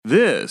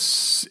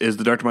This is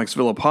the Dr. Mike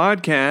Sevilla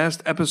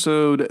podcast,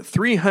 episode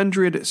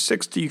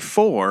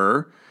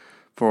 364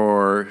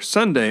 for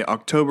Sunday,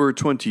 October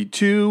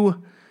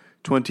 22,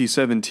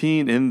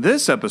 2017. In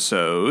this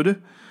episode,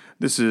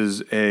 this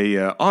is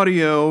a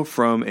audio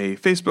from a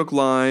Facebook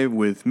Live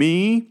with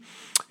me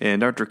and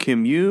Dr.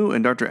 Kim Yu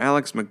and Dr.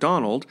 Alex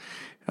McDonald,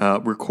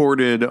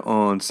 recorded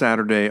on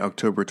Saturday,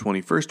 October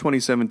 21st,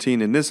 2017.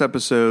 In this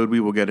episode, we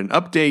will get an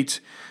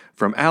update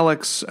from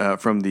Alex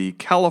from the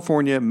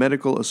California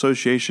Medical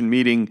Association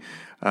meeting.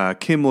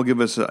 Kim will give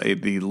us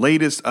the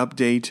latest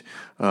update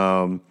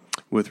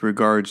with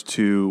regards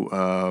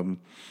to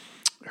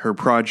her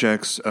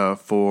projects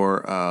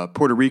for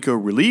Puerto Rico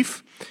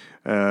relief.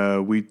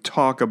 We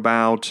talk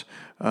about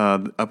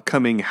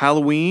upcoming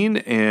Halloween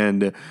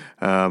and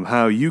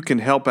how you can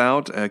help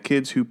out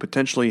kids who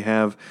potentially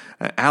have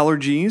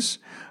allergies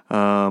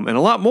and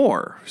a lot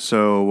more.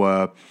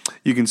 So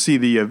you can see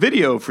the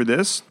video for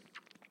this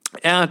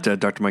at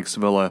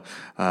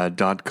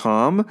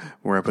drmikesevilla.com,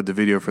 where I put the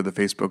video for the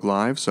Facebook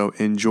Live. So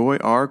enjoy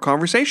our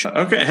conversation.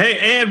 Okay,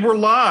 hey, and we're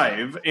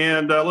live,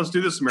 and let's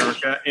do this,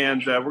 America.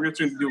 And we're going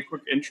to do a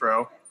quick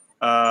intro.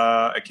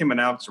 Kim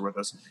and Alex are with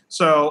us.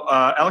 So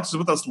Alex is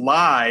with us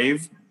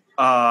live.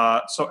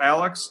 So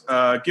Alex,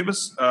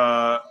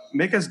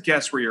 make us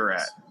guess where you're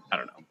at. I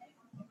don't know.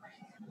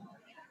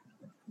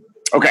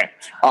 Okay,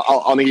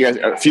 I'll make you guys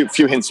a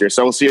few hints here.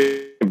 So we'll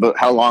see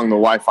how long the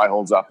Wi-Fi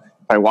holds up.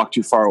 I walk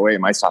too far away, it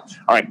might stop.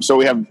 All right, so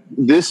we have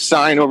this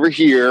sign over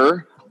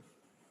here.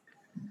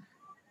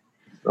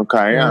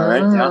 Okay, all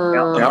right,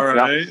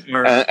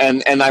 All right.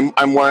 And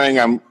I'm wearing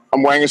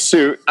a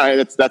suit.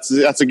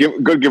 That's a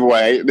good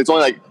giveaway. It's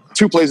only like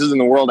two places in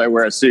the world I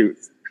wear a suit.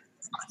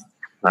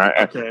 All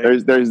right, okay.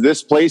 There's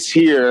this place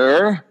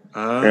here.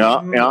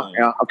 Yeah.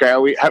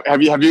 Okay,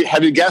 have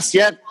you guessed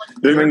yet?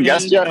 Have you been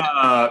guessed yet?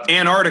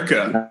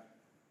 Antarctica.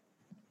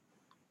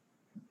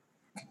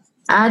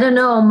 I don't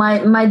know.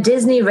 My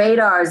Disney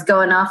radar is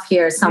going off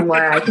here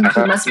somewhere. I think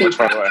it must be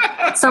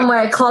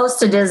somewhere close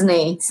to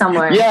Disney.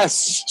 Somewhere.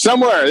 Yes,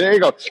 somewhere. There you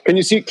go. Can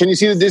you see the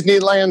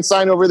Disneyland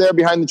sign over there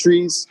behind the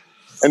trees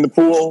and the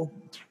pool?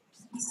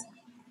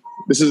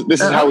 This is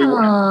how we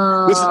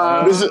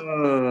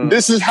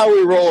this is how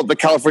we roll at the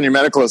California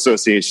Medical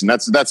Association.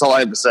 That's all I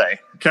have to say.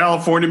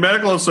 California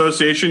Medical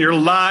Association. You're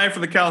live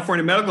for the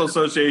California Medical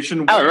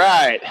Association. All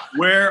right.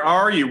 Where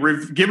are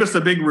you? Give us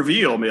a big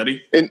reveal,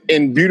 Mitty.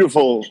 In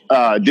beautiful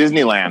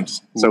Disneyland.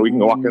 So we can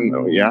walk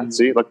in. Yeah,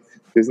 see, look,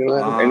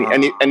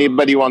 Disneyland.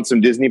 Anybody want some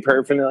Disney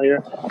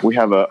paraphernalia? We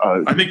have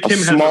I think Kim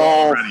has it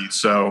already.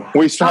 So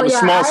we have a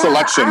small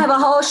selection. I have a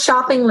whole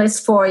shopping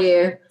list for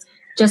you.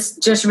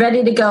 Just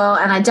ready to go,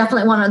 and I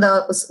definitely want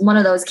one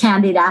of those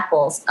candied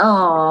apples.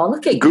 Oh,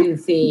 look at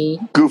Goofy.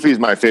 Goofy's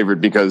my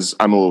favorite because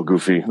I'm a little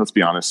goofy. Let's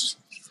be honest.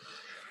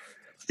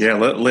 Yeah,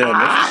 let's be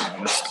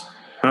honest.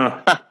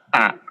 Huh.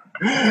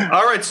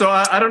 All right, so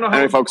I don't know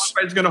how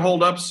it's going to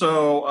hold up.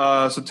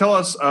 So tell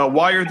us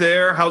why you're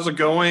there, how's it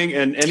going,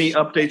 and any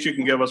updates you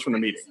can give us from the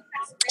meeting.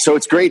 So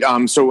it's great.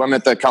 So I'm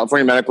at the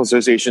California Medical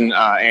Association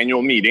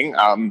annual meeting,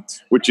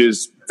 which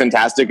is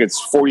fantastic. It's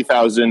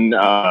 40,000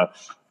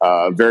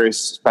 various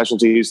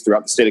specialties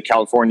throughout the state of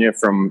California,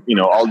 from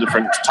all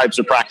different types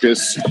of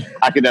practice,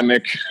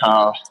 academic,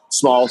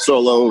 small,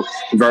 solo,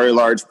 very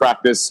large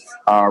practice,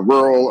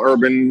 rural,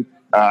 urban,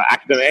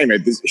 academic. Anyway,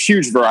 there's a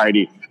huge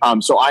variety.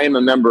 So I am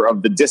a member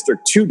of the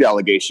District 2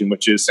 delegation,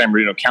 which is San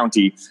Bernardino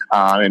County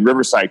and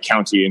Riverside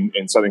County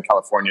in Southern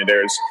California.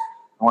 There's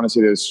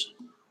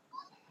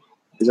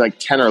like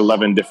 10 or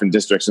 11 different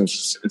districts and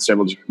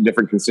several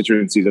different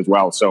constituencies as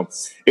well. So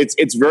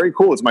it's very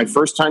cool. It's my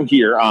first time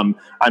here. I'm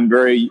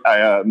very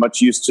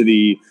much used to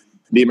the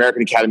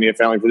American Academy of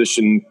Family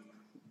Physician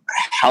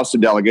House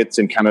of Delegates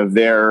and kind of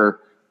their,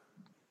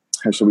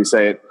 how should we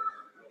say it,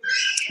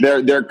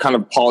 their kind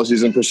of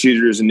policies and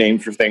procedures and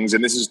names for things.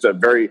 And this is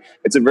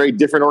it's a very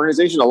different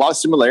organization, a lot of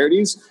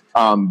similarities,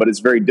 but it's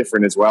very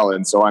different as well.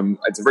 And so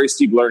it's a very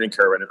steep learning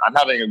curve, and I'm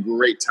having a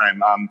great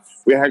time.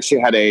 We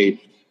actually had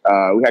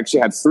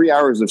 3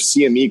 hours of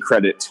CME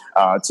credit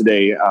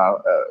today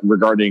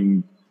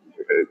regarding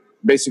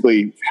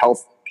basically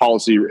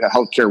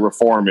healthcare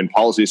reform and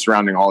policy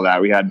surrounding all that.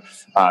 We had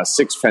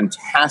 6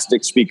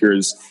 fantastic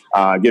speakers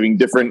giving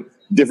different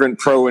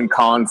pro and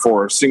con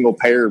for single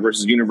payer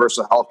versus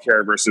universal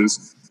healthcare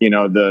versus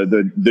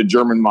the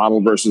German model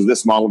versus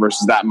this model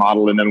versus that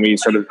model, and then we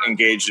sort of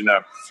engaged in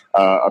a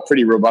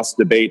pretty robust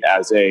debate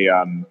as a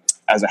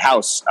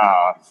house.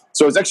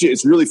 So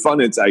it's really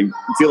fun. I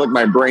feel like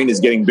my brain is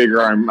getting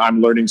bigger.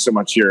 I'm learning so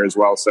much here as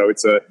well. So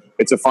it's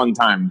a fun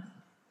time.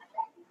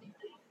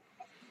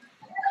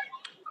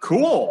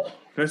 Cool.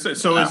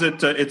 So is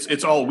it?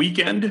 It's all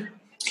weekend.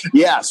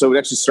 Yeah. So it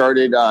actually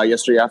started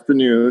yesterday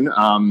afternoon.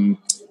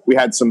 We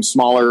had some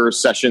smaller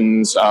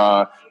sessions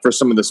for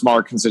some of the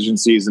smaller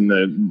constituencies, and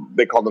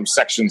they call them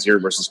sections here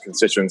versus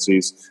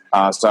constituencies.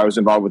 So I was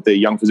involved with the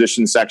young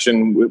physician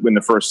section in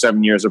the first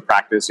 7 years of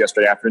practice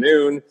yesterday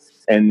afternoon,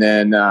 and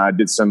then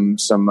did some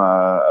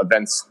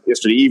events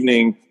yesterday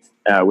evening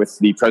with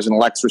the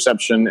president-elect's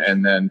reception,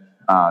 and then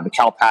the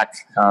CalPAC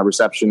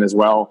reception as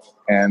well.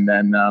 And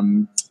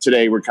then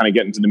today we're kind of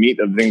getting to the meat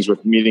of things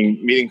with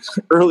meeting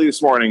early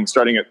this morning,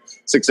 starting at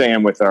 6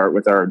 a.m. with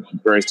our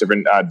various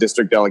different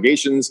district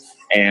delegations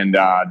and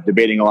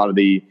debating a lot of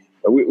the.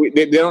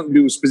 They don't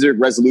do specific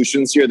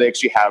resolutions here. They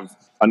actually have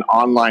an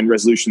online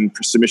resolution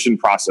submission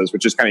process,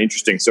 which is kind of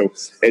interesting. So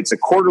it's a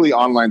quarterly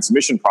online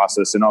submission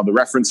process, and all the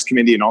reference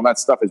committee and all that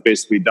stuff is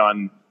basically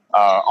done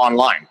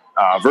online,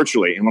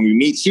 virtually. And when we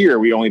meet here,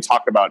 we only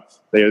talk about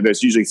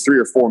there's usually 3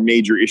 or 4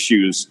 major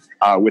issues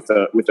with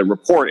a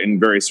report and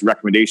various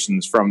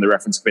recommendations from the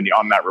reference committee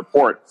on that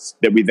report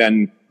that we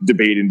then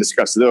debate and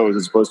discuss those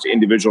as opposed to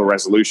individual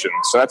resolutions.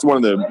 So that's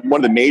one of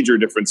the major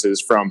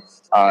differences from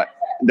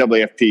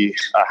WFP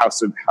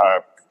House of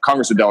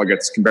Congress of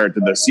Delegates compared to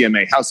the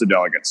CMA House of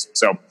Delegates.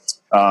 So,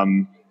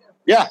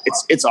 yeah,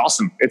 it's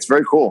awesome. It's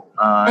very cool.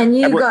 And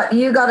you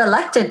got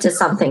elected to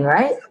something,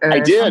 right? Or I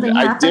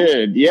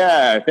did.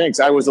 Yeah, thanks.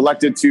 I was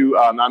elected to.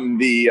 I'm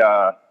the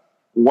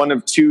one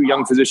of 2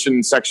 young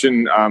physician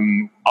section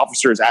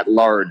officers at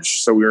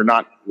large. So we don't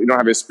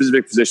have a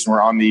specific position.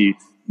 We're on the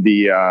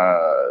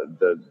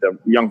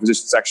young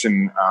physician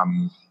section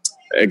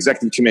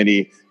executive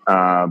committee.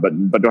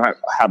 But don't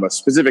have a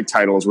specific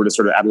titles. We're just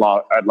sort of at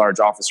large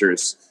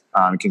officers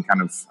can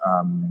kind of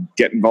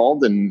get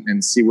involved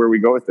and see where we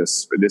go with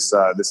this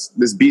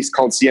beast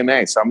called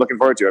CMA. So I'm looking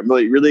forward to it. I'm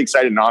really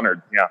excited and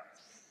honored. Yeah.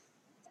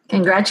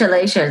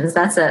 Congratulations.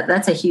 That's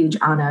a huge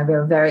honor.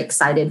 We're very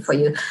excited for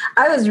you.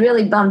 I was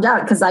really bummed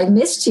out because I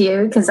missed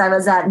you because I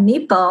was at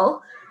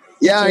NEPO.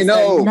 Yeah, I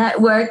know. A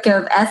network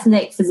of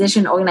ethnic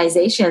physician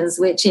organizations,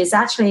 which is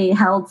actually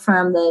held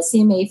from the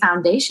CMA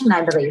Foundation,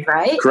 I believe,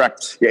 right?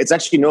 Correct. Yeah, it's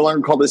actually no longer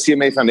called the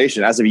CMA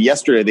Foundation. As of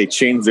yesterday, they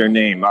changed their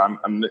name.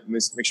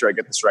 Let's make sure I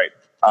get this right.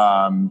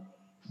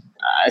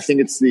 I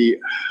think it's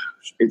the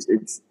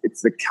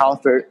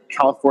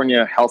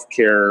California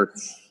Healthcare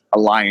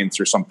Alliance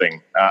or something.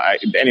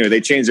 Anyway,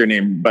 they changed their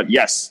name, but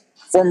yes,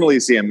 formerly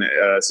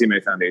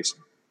CMA Foundation.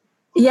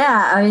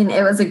 Yeah, I mean,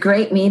 it was a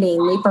great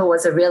meeting. NEPO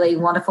was a really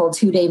wonderful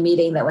 2-day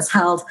meeting that was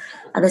held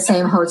at the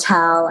same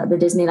hotel, at the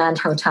Disneyland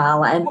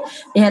Hotel. And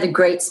they had a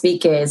great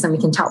speakers, and we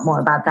can talk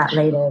more about that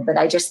later. But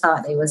I just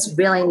thought it was a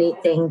really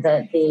neat thing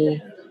that the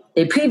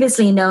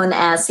previously known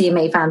as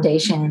CMA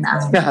Foundation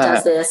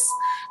does this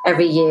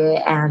every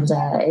year. And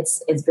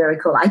it's very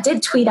cool. I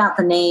did tweet out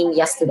the name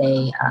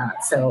yesterday.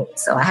 So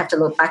I have to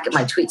look back at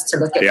my tweets to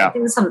look at I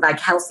think something like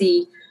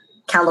Healthy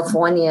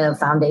California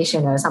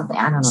Foundation or something.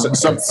 I don't know.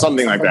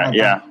 Something like that.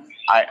 Yeah,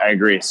 I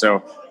agree.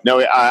 So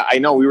no, I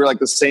know we were like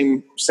the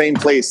same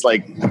place,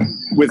 like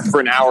for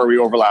an hour we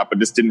overlap, but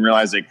just didn't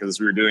realize it because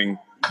we were doing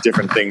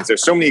different things.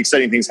 There's so many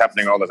exciting things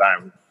happening all the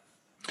time.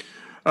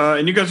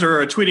 And you guys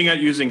are tweeting out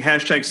using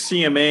hashtag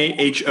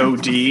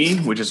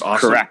CMAHOD, which is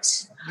awesome.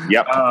 Correct.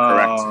 Yep.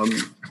 Correct.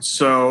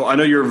 So I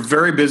know you're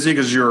very busy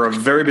because you're a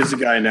very busy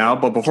guy now.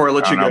 But before I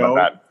let you go, give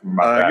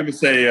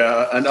us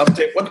an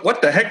update.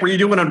 What the heck were you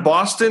doing in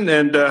Boston,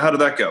 and how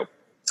did that go?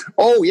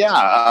 Oh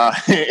yeah,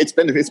 it's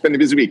been a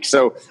busy week.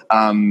 So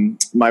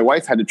my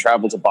wife had to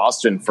travel to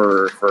Boston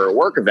for a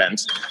work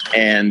event,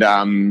 and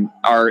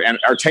our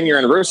 10-year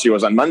anniversary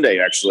was on Monday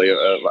actually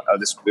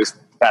this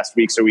past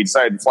week. So we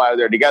decided to fly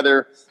there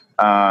together.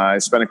 I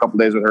spent a couple of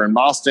days with her in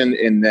Boston,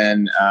 and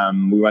then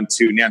we went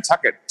to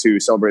Nantucket to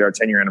celebrate our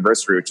 10-year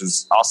anniversary, which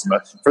is awesome.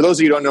 But for those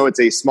of you who don't know,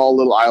 it's a small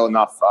little island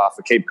off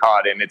of Cape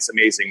Cod, and it's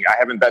amazing. I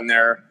haven't been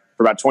there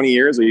for about 20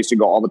 years. I used to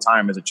go all the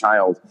time as a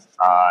child,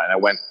 and I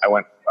went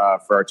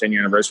for our 10-year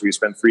anniversary. We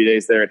spent 3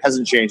 days there. It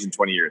hasn't changed in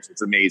 20 years.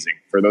 It's amazing.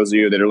 For those of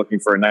you that are looking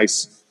for a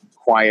nice,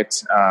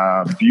 quiet,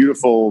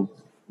 beautiful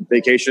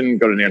vacation,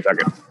 go to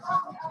Nantucket.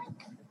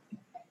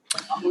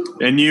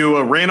 And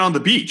you ran on the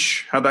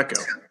beach. How'd that go?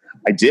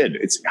 I did.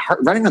 It's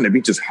hard. Running on the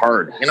beach is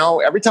hard. You know,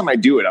 every time I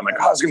do it, I'm like,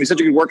 oh, it's going to be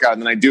such a good workout.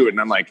 And then I do it, and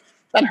I'm like,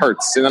 that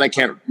hurts. And then I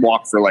can't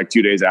walk for like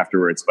 2 days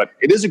afterwards. But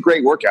it is a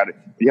great workout.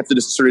 You have to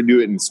just sort of do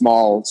it in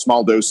small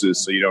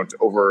doses so you don't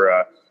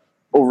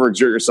overexert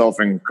yourself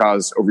and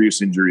cause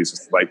overuse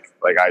injuries like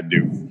I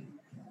do.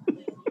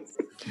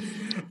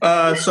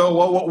 So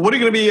what are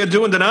you going to be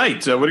doing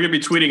tonight? What are you going to be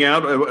tweeting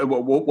out?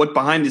 What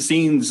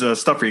behind-the-scenes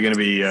stuff are you going to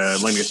be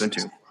letting us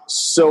into?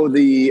 So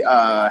the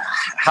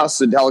House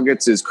of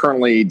Delegates is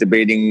currently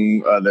debating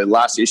the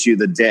last issue of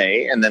the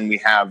day, and then we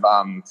have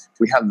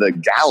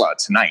the gala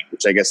tonight,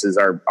 which I guess is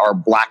our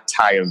black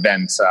tie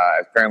event.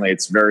 Apparently,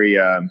 it's very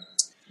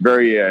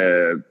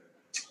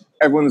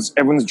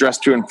everyone's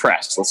dressed to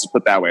impress. Let's just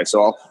put it that way.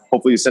 So I'll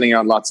hopefully be sending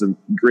out lots of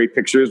great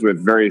pictures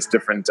with various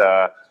different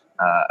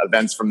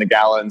events from the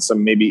gala and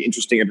some maybe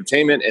interesting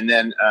entertainment, and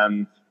then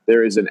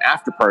there is an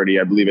after party,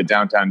 I believe, at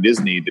Downtown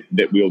Disney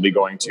that we'll be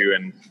going to,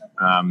 and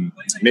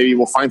maybe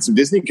we'll find some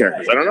Disney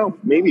characters. I don't know.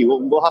 Maybe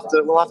we'll have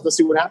to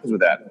see what happens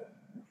with that.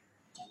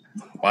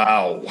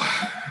 Wow.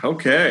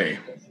 Okay.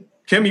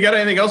 Kim, you got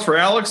anything else for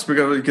Alex?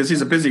 Because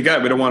he's a busy guy.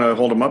 We don't want to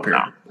hold him up here.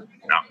 No.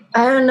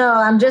 I don't know.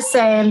 I'm just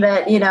saying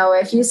that,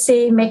 if you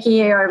see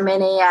Mickey or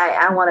Minnie,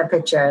 I want a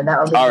picture. That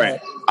would be all great.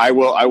 Right. I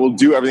will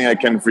do everything I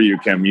can for you,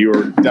 Kim. You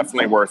are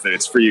definitely worth it.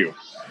 It's for you.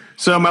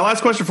 So my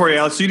last question for you,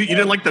 Alex, you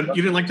didn't like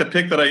the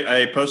pic that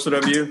I posted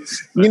of you?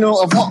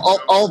 Of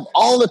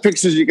all the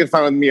pictures you can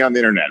find with me on the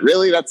internet,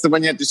 really, that's the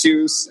one you have to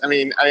choose. I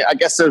mean, I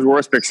guess there's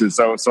worse pictures,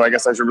 so I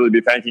guess I should really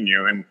be thanking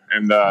you and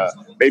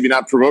maybe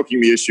not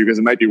provoking the issue because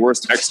it might be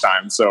worse next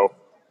time. So.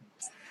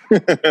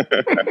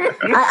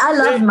 I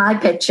love my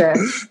picture.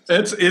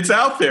 It's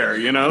out there,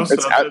 So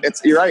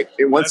you're right.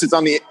 Once it's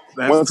on the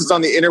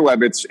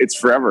interweb, it's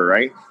forever,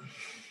 right?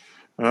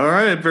 All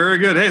right, very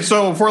good. Hey,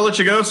 so before I let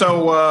you go,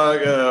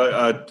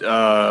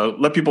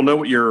 let people know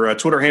what your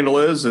Twitter handle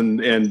is,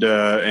 and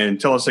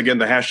tell us again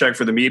the hashtag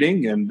for the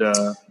meeting. And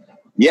so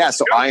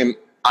I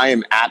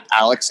am at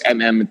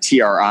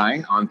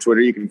AlexMMTRI on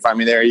Twitter. You can find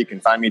me there. You can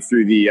find me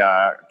through the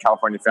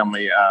California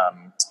Family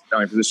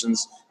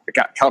Physicians, the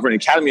California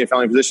Academy of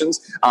Family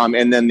Physicians,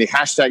 and then the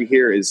hashtag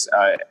here is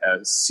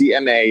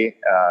CMAHOD.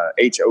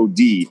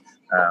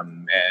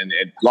 And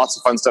lots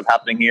of fun stuff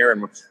happening here.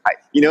 And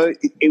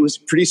it was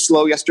pretty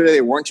slow yesterday.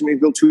 There weren't too many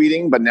people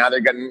tweeting, but now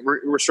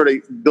we're sort of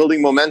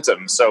building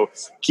momentum. So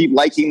keep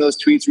liking those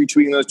tweets,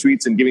 retweeting those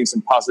tweets, and giving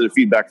some positive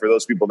feedback for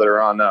those people that are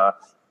on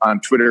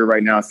Twitter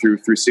right now through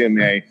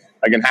CMA.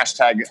 Again,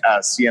 hashtag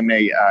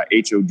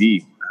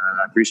CMAHOD.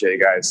 I appreciate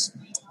it, guys.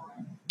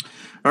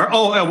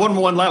 All right.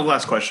 One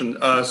last question.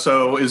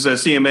 So is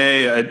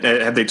CMA,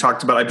 have they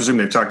talked about, I presume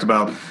they've talked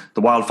about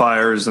the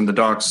wildfires and the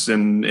docs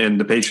and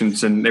the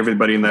patients and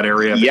everybody in that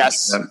area?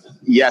 Yes,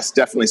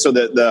 definitely. So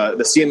the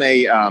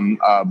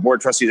CMA board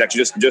of trustees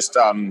actually just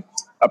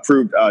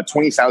approved a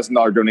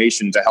 $20,000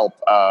 donation to help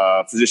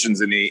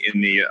physicians in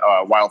the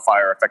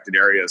wildfire affected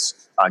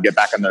areas get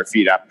back on their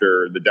feet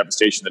after the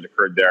devastation that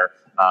occurred there.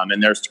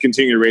 And there's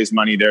continuing to raise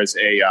money. There's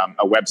a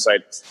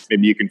website.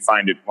 Maybe you can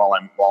find it while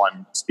I'm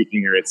speaking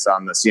here. It's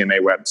on the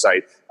CMA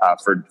website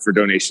for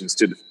donations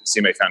to the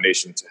CMA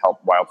Foundation to help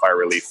wildfire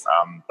relief.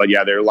 But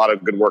yeah, there's a lot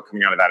of good work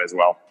coming out of that as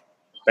well.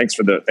 Thanks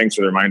for the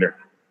reminder.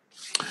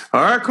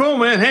 All right, cool,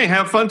 man. Hey,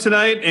 have fun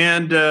tonight.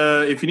 And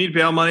if you need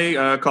bail money,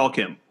 call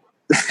Kim.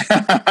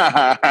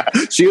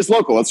 She is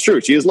local. It's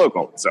true. She is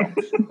local. So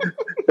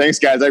thanks,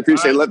 guys. I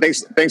appreciate it.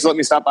 Thanks for letting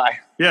me stop by.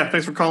 Yeah,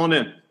 thanks for calling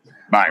in.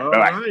 Bye.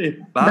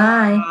 Right.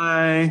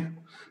 Bye.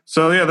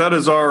 So, yeah, that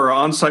is our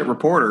on-site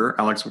reporter,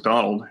 Alex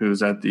McDonald,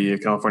 who's at the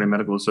California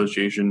Medical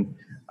Association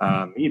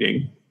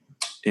meeting.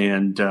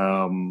 And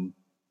so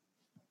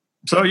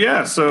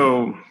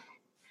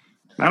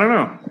I don't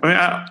know.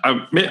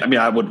 I mean,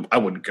 I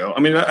wouldn't go. I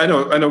mean, I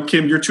know,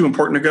 Kim, you're too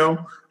important to go.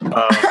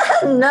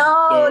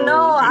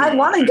 No, I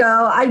want to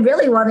go. I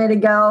really wanted to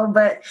go,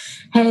 but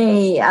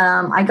hey,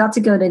 I got to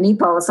go to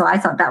NEPO, so I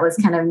thought that was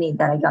kind of neat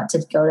that I got to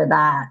go to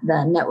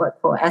the Network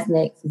for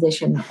Ethnic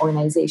Physician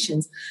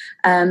Organizations.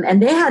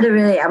 And they had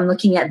I'm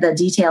looking at the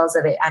details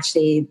of it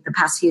actually the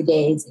past few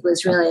days. It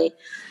was really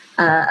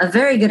a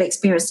very good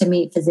experience to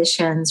meet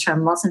physicians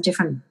from lots of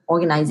different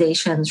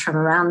organizations from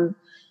around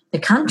the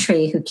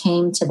country who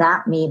came to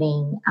that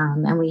meeting.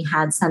 And we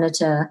had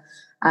Senator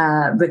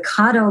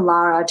Ricardo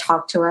Lara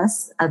talk to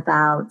us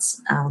about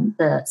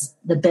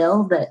the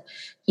bill that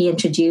he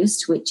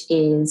introduced, which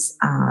is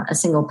a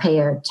single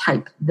payer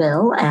type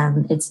bill.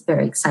 And it's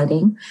very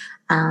exciting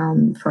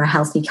for a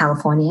healthy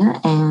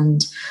California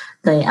and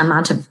the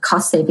amount of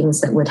cost savings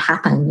that would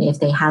happen if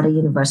they had a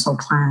universal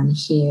plan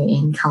here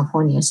in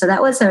California. So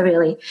that was a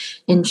really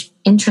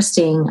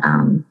interesting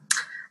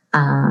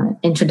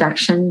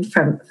introduction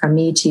for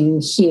me to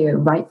hear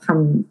right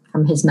from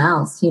his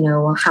mouth,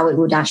 how it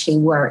would actually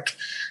work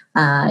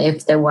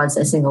if there was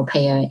a single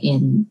payer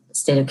in the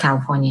state of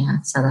Chalk.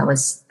 So that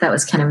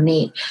was kind of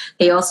neat.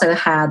 They also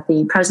had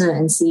the president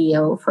and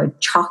CEO for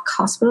Chalk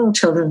Hospital,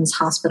 Children's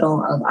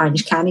Hospital of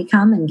Orange County,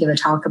 come and give a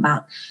talk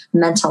about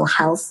mental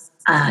health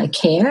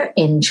care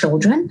in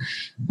children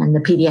and the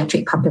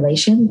pediatric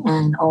population,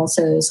 and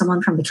also someone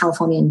from the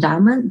California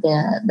Endowment,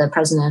 the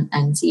president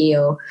and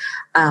CEO,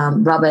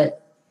 Robert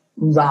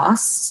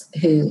Ross,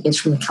 who is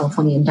from the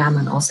California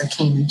Endowment, also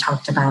came and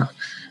talked about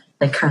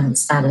the current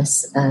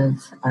status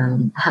of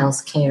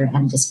health care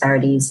and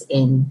disparities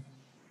in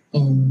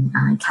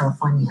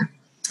California.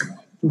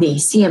 The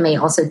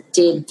CMA also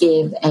did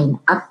give an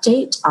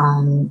update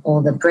on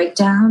all the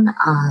breakdown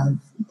of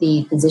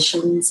the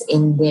physicians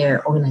in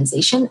their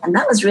organization, and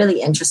that was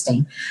really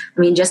interesting. I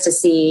mean, just to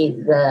see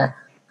the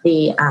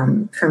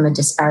from a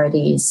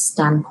disparities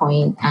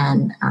standpoint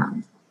and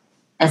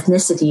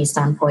ethnicity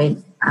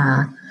standpoint,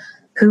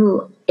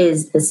 who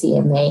is the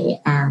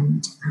CMA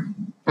and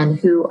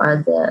who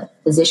are the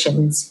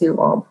physicians who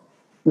are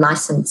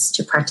licensed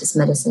to practice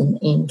medicine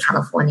in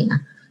California.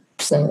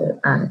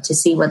 So to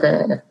see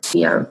whether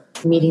we are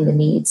meeting the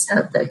needs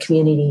of the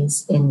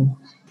communities in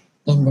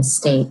the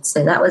state.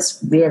 So that was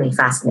really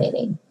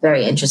fascinating,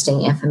 very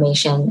interesting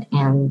information.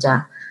 And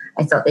I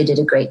thought they did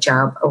a great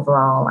job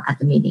overall at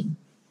the meeting.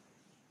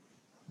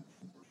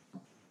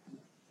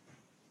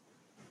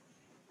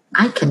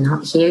 I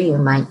cannot hear you,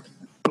 Mike.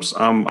 Oops,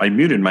 I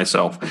muted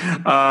myself.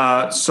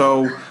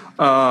 So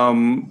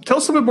Tell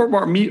us a bit more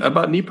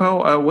about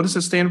NEPO. What does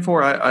it stand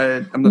for?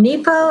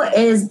 NEPO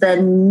is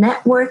the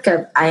network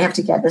of, I have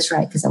to get this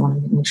right because I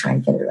want to make sure I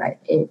get it right.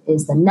 It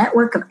is the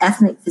Network of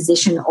Ethnic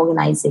Physician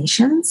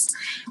Organizations.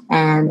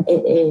 And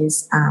it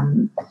is,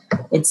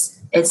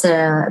 it's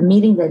a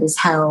meeting that is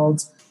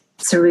held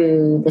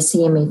through the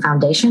CMA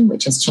Foundation,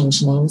 which has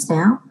changed names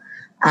now.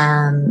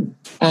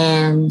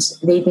 And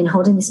they've been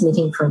holding this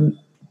meeting for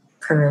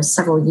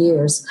several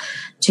years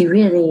to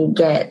really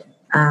get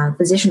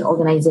physician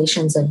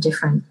organizations of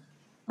different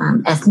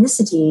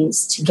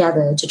ethnicities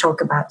together to talk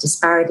about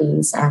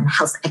disparities and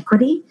health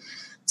equity.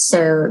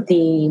 So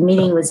the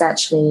meeting was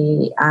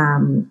actually,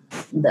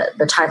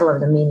 the title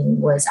of the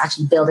meeting was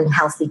actually Building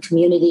Healthy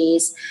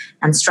Communities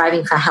and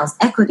Striving for Health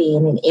Equity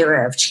in an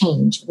Era of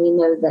Change. We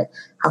know that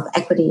health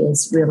equity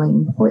is really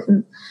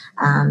important,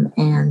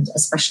 and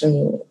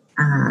especially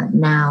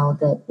now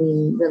that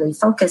we really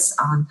focus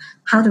on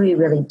how do we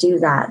really do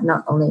that,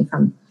 not only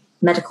from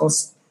medical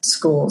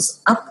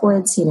schools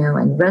upwards,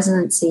 and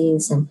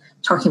residencies and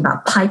talking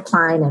about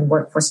pipeline and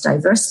workforce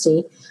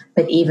diversity,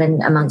 but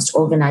even amongst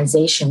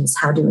organizations,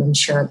 how to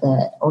ensure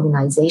that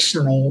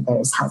organizationally there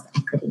is health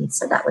equity.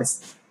 So that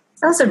was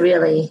a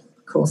really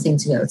cool thing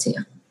to go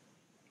to.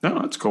 Oh,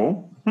 that's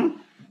cool.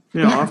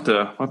 Yeah. I'll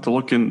have to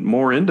look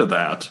more into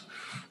that.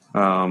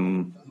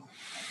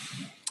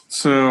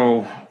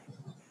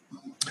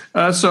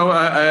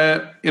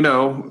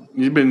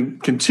 You've been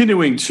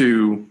continuing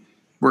to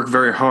work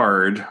very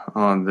hard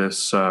on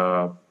this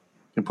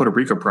in Puerto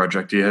Rico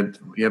project. Do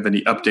you have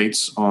any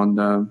updates on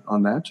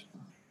that?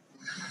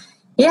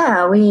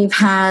 Yeah, we've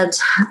had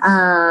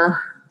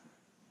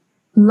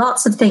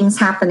lots of things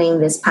happening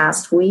this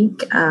past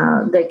week.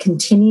 There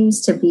continues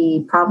to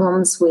be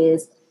problems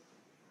with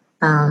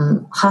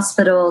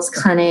hospitals,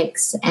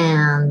 clinics,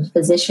 and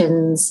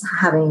physicians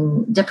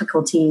having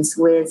difficulties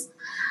with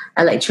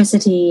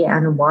electricity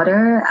and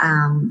water.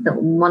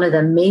 One of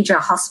the major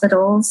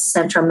hospitals,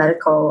 Central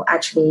Medical,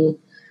 actually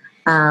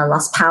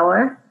lost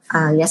power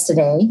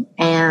yesterday,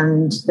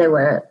 and there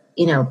were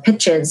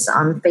pictures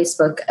on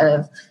Facebook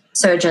of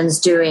surgeons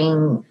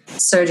doing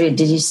surgery.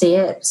 Did you see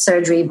it?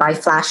 Surgery by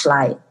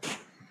flashlight.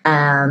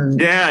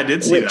 Yeah, I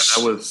did see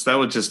that. That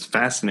was just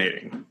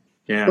fascinating.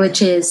 Yeah,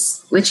 which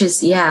is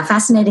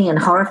fascinating and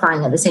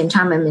horrifying at the same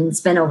time. I mean,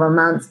 it's been over a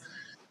month,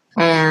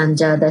 and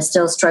they're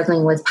still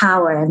struggling with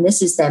power. And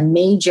this is their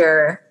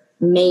major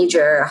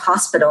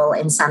hospital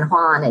in San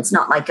Juan. It's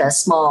not like a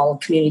small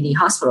community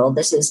hospital.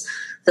 This is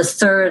the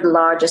third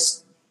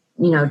largest,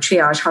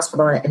 triage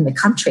hospital in the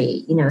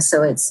country.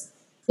 So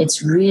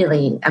it's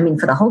really, I mean,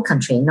 for the whole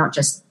country, not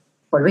just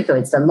Puerto Rico.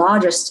 It's the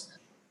largest.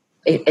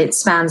 It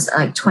spans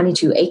like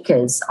 22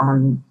 acres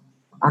on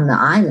the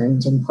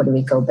island in Puerto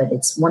Rico, but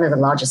it's one of the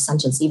largest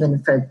centers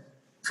even for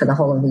the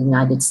whole of the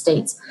United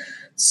States.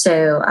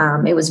 So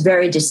it was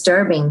very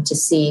disturbing to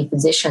see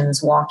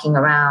physicians walking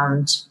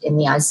around in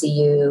the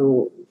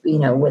ICU,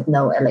 with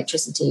no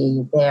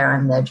electricity there,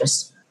 and they're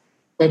just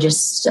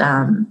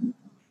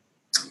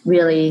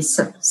really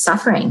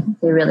suffering.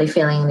 They're really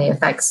feeling the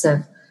effects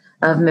of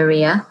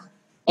Maria.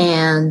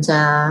 And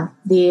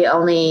the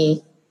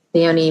only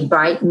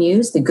bright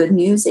news, the good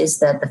news, is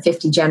that the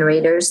 50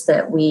 generators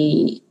that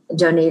we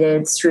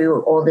donated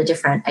through all the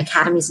different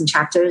academies and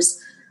chapters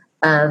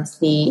of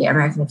the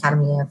American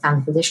Academy of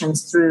Family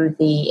Physicians through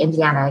the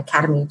Indiana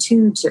Academy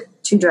to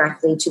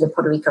directly to the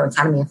Puerto Rico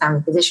Academy of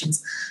Family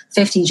Physicians.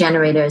 50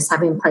 generators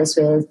have been placed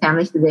with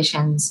family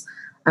physicians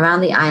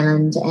around the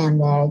island, and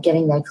they're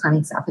getting their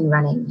clinics up and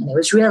running. And it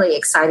was really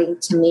exciting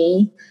to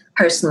me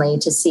personally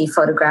to see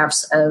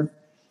photographs of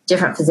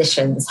different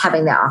physicians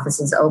having their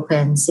offices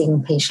open,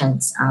 seeing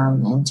patients,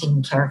 and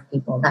taking care of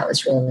people. That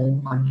was really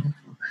wonderful.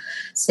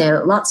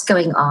 So lots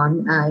going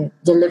on,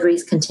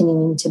 deliveries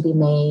continuing to be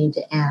made,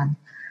 and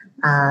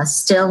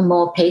still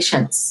more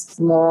patients,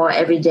 more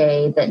every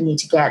day that need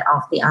to get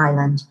off the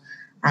island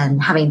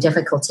and having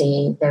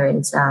difficulty. There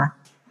is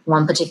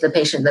one particular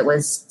patient that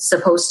was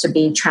supposed to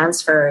be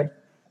transferred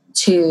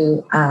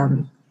to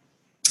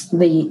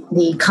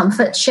the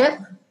comfort ship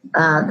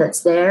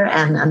that's there,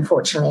 and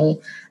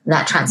unfortunately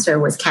that transfer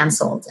was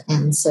canceled.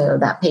 And so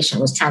that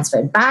patient was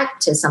transferred back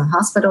to some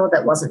hospital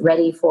that wasn't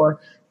ready for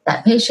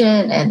that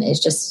patient, and it's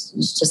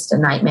just a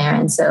nightmare.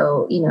 And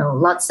so,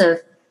 lots of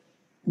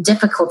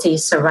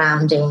difficulties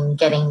surrounding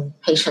getting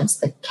patients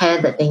the care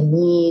that they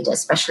need,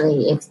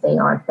 especially if they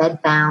are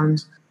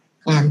bedbound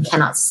and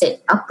cannot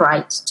sit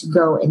upright to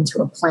go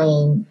into a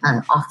plane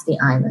off the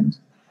island.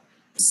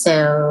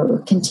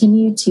 So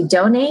continue to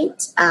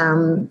donate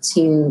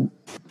to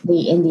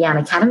the Indiana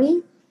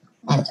Academy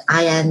at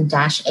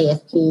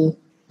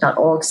in-afp.org/give,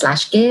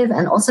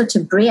 and also to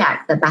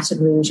BRIAC, the Baton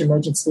Rouge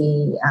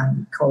Emergency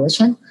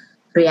Coalition,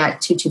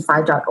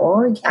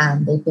 BRIAC225.org.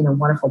 They've been a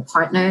wonderful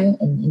partner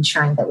in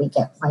ensuring that we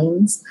get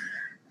planes.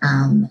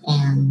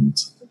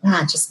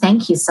 Just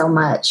thank you so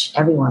much,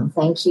 everyone.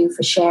 Thank you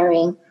for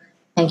sharing.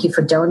 Thank you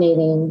for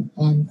donating,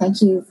 and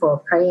thank you for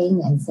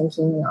praying and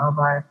thinking of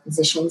our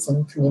physicians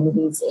and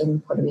communities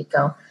in Puerto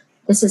Rico.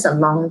 This is a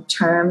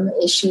long-term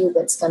issue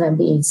that's going to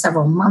be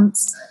several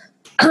months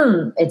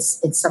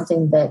it's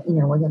something that,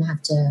 we're going to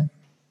have to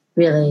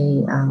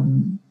really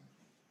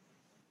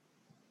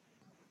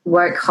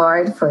work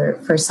hard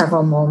for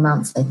several more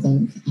months, I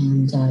think,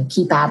 and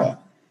keep at it.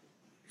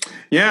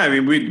 Yeah,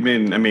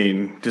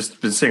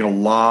 just been seeing a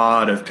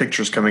lot of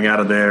pictures coming out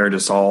of there,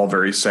 just all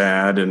very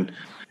sad.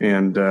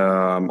 And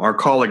our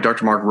colleague,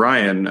 Dr. Mark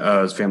Ryan,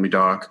 is family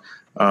doc,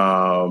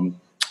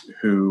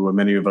 who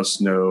many of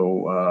us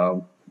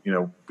know.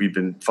 We've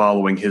been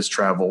following his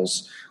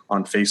travels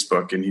on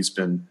Facebook, and he's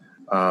been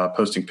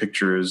posting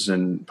pictures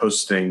and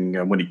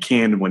posting when he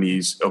can, when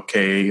he's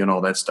okay, and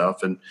all that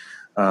stuff. And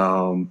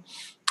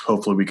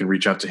hopefully we can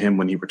reach out to him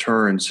when he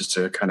returns just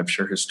to kind of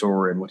share his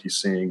story and what he's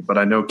seeing. But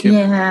I know, Kim,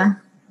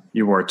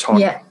 you are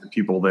talking to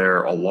people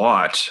there a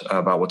lot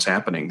about what's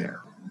happening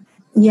there.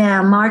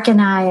 Yeah, Mark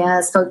and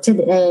I spoke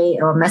today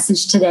or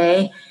messaged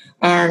today,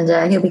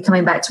 and he'll be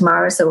coming back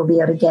tomorrow, so we'll be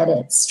able to get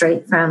it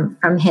straight from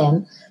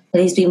him.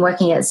 But he's been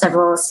working at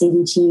several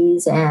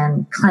CDTs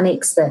and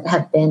clinics that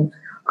have been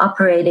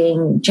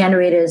operating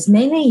generators,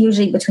 mainly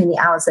usually between the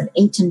hours of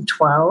 8 and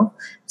 12,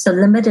 so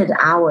limited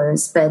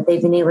hours, but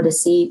they've been able to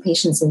see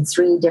patients in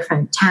 3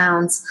 different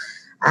towns.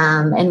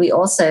 And we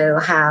also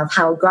have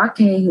Howard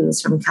Grotke, who's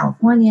from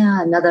California,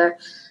 another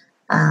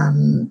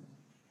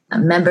a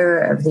member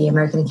of the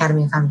American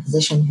Academy of Family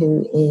Physicians,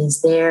 who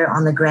is there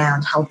on the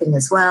ground helping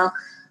as well,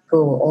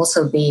 who will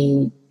also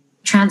be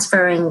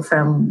transferring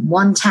from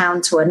one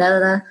town to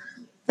another,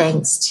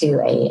 thanks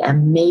to an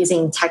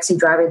amazing taxi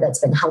driver that's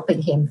been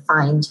helping him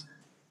find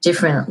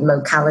different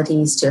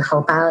localities to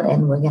help out.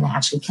 And we're going to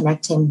actually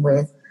connect him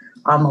with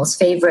our most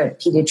favorite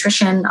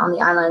pediatrician on the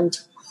island,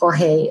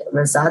 Jorge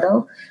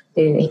Rosado,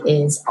 who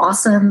is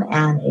awesome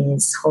and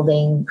is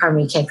holding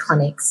primary care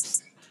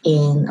clinics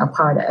in a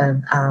part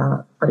of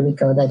Puerto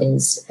Rico that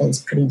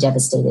is pretty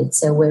devastated.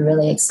 So we're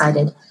really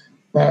excited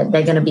that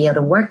they're going to be able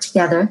to work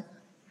together,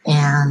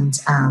 and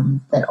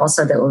that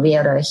we'll be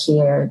able to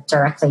hear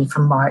directly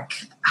from Mark,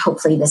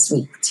 hopefully this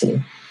week too.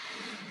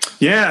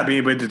 Yeah,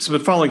 but it's been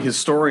following his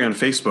story on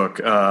Facebook,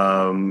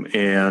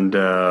 and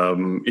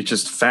it's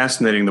just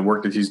fascinating the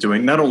work that he's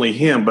doing. Not only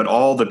him, but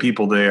all the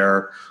people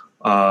there,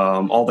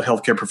 all the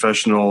healthcare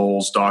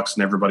professionals, docs,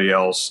 and everybody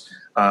else,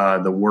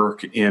 the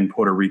work in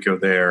Puerto Rico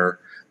there.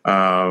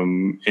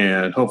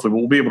 And hopefully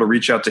we'll be able to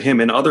reach out to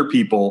him and other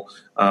people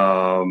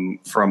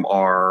from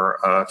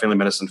our family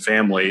medicine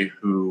family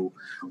who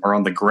are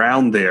on the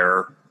ground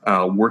there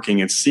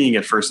working and seeing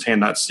it firsthand,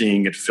 not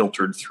seeing it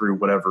filtered through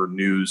whatever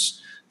news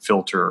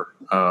filter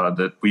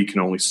that we can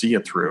only see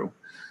it through.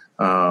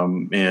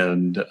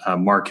 And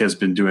Mark has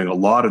been doing a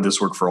lot of this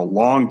work for a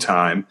long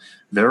time,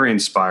 very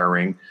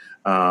inspiring.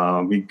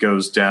 He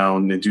goes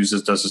down and does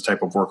this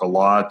type of work a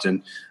lot,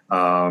 and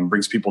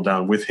brings people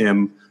down with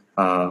him.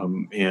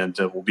 And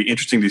it will be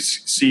interesting to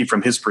see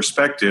from his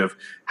perspective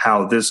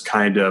how this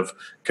kind of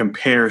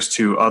compares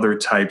to other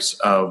types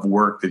of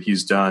work that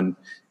he's done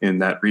in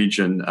that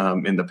region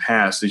in the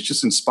past. It's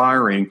just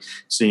inspiring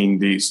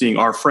seeing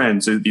our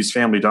friends, these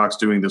family docs,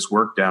 doing this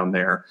work down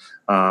there.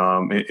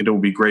 It will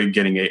be great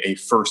getting a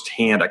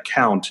firsthand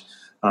account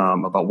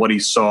about what he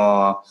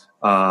saw,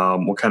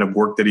 what kind of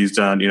work that he's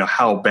done.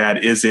 How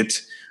bad is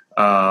it?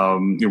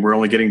 We're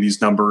only getting these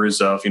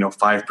numbers of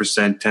 5%,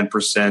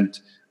 10%.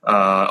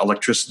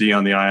 Electricity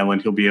on the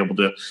island. He'll be able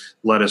to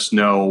let us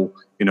know,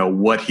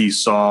 what he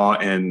saw,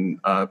 and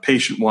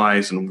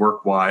patient-wise and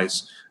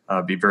work-wise.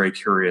 Be very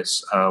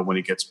curious when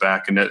he gets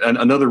back. And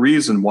another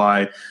reason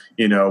why,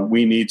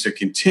 we need to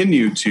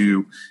continue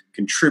to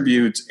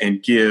contribute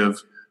and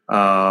give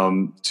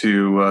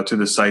to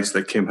the sites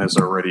that Kim has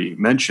already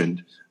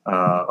mentioned.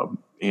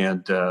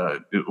 And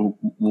it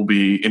will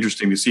be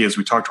interesting to see as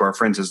we talk to our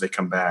friends as they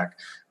come back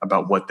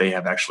about what they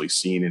have actually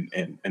seen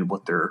and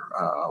what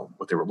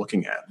they were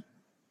looking at.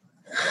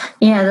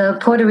 Yeah, the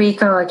Puerto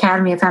Rico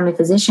Academy of Family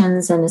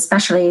Physicians, and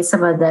especially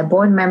some of the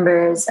board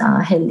members,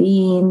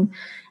 Helene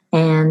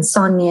and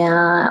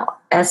Sonia,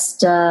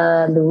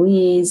 Esther,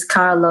 Luis,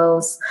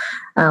 Carlos,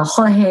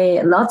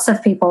 Jorge, lots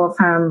of people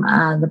from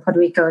the Puerto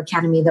Rico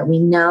Academy that we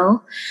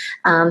know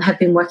have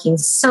been working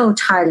so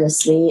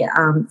tirelessly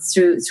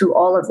through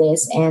all of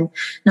this, and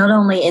not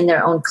only in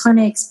their own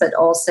clinics, but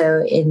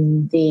also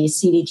in the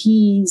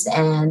CDTs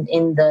and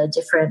in the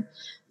different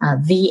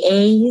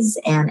VAs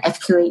and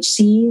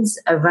FQHCs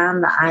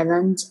around the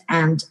island.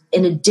 And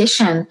in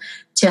addition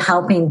to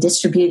helping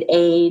distribute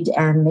aid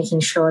and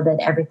making sure that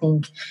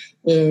everything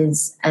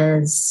is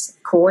as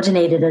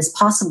coordinated as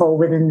possible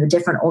within the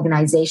different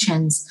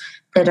organizations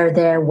that are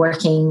there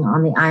working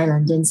on the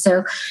island. And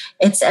so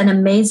it's an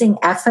amazing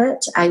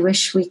effort. I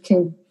wish we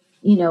could,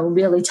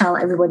 really tell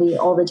everybody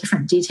all the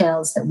different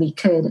details that we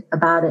could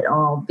about it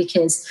all,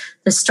 because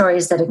the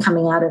stories that are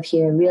coming out of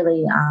here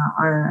really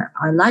are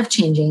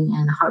life-changing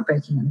and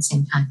heartbreaking at the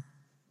same time.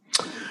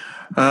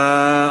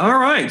 All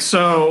right.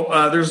 So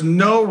there's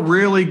no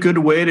really good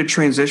way to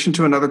transition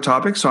to another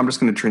topic. So I'm just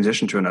going to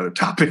transition to another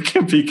topic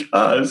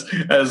because,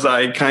 as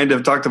I kind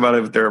of talked about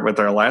it with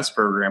our last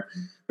program,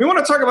 we want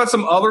to talk about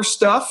some other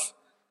stuff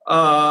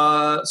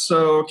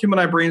So Kim and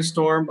I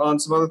brainstormed on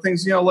some other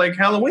things. Like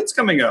Halloween's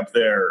coming up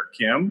there,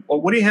 Kim.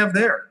 Well, what do you have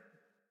there?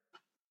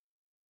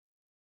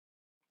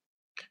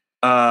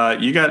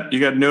 You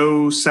got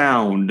no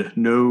sound.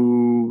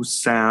 No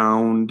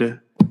sound.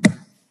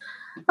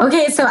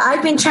 Okay, so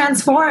I've been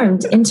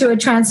transformed into a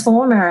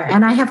transformer,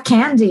 and I have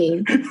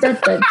candy. Da,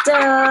 da,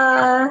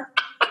 da.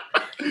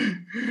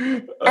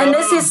 And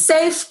this is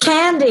safe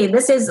candy.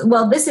 This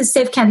is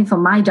safe candy for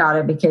my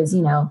daughter because,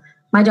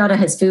 my daughter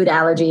has food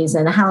allergies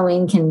and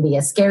Halloween can be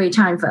a scary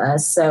time for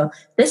us. So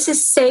this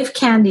is safe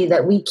candy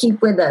that we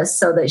keep with us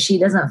so that she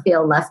doesn't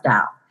feel left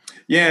out.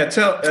 Yeah,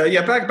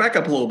 back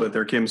up a little bit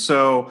there, Kim.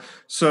 So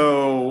is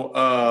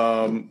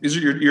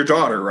it your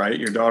daughter, right?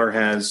 Your daughter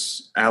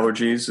has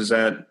allergies. Is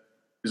that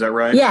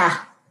right?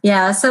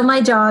 Yeah. So my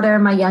daughter,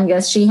 my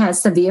youngest, she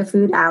has severe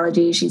food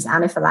allergies. She's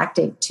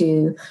anaphylactic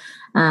to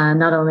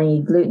not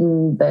only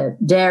gluten,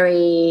 but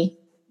dairy,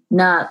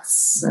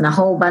 nuts, and a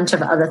whole bunch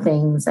of other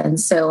things. And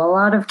so a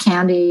lot of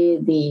candy,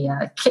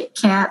 the Kit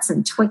Kats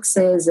and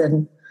Twixes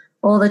and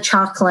all the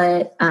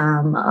chocolate,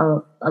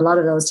 a lot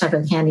of those type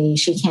of candy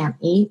she can't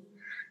eat.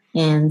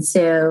 And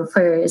so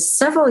for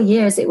several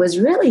years, it was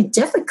really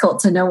difficult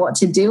to know what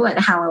to do at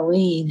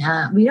Halloween.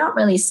 We don't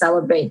really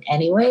celebrate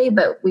anyway,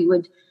 but we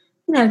would,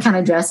 kind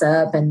of dress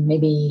up and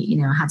maybe,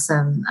 have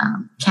some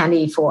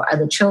candy for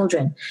other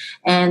children.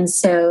 And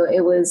so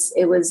it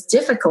was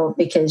difficult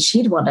because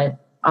she'd want to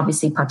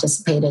obviously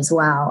participate as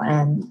well.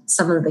 And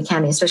some of the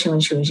candy, especially when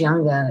she was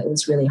younger, it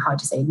was really hard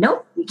to say,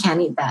 nope, you can't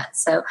eat that.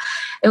 So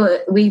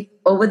we,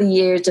 over the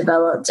years,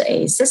 developed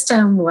a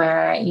system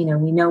where,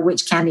 we know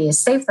which candy is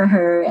safe for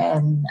her.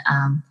 And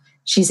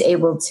she's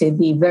able to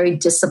be very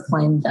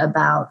disciplined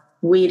about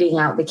weeding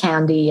out the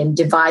candy and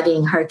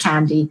dividing her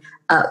candy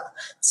up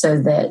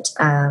so that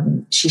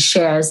she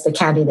shares the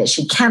candy that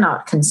she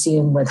cannot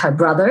consume with her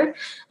brother.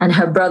 And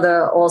her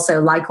brother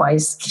also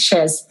likewise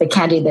shares the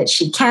candy that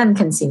she can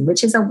consume,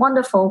 which is a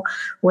wonderful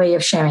way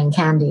of sharing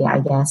candy, I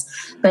guess.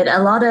 But a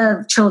lot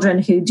of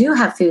children who do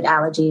have food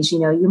allergies,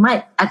 you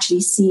might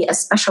actually see a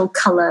special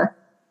colored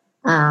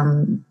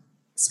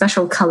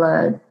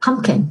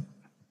pumpkin.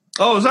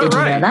 Oh, is that Did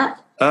right? You know that?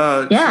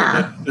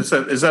 Yeah.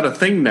 Is that a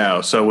thing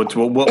now? So what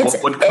color is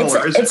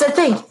it? It's a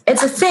thing.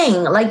 It's a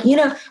thing. Like,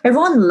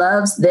 everyone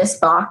loves this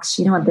box.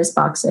 You know what this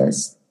box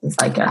is?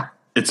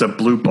 It's a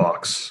blue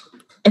box.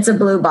 It's a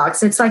blue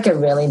box. It's like a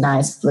really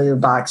nice blue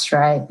box,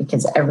 right?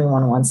 Because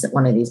everyone wants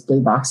one of these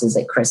blue boxes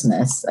at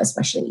Christmas,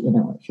 especially,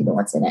 if you know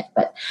what's in it.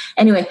 But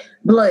anyway,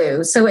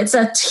 blue. So it's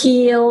a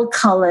teal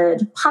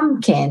colored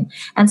pumpkin.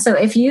 And so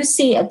if you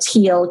see a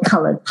teal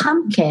colored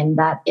pumpkin,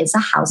 that is a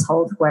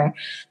household where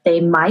they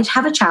might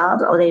have a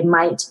child or they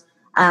might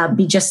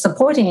be just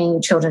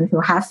supporting children who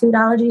have food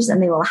allergies,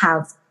 and they will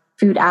have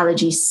food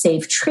allergy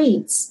safe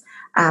treats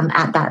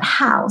at that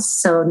house.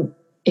 So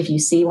if you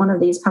see one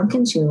of these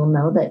pumpkins, you will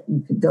know that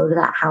you could go to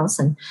that house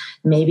and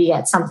maybe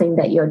get something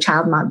that your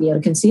child might be able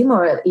to consume,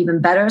 or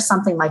even better,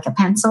 something like a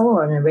pencil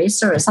or an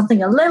eraser or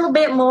something a little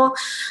bit more,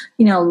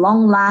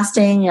 long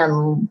lasting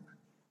and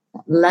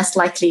less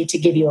likely to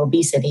give you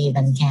obesity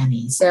than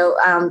candy. So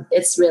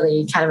it's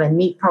really kind of a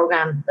neat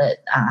program that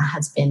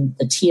has been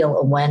the Teal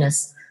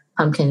Awareness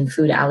Pumpkin,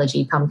 Food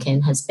Allergy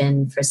Pumpkin, has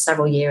been for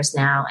several years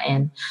now.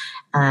 And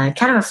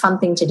kind of a fun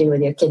thing to do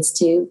with your kids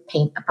too,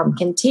 paint a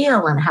pumpkin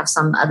teal and have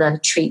some other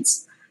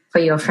treats for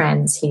your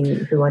friends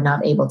who are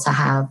not able to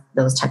have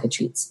those type of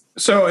treats.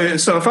 So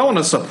if I want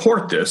to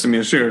support this,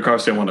 sure, of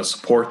course I want to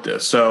support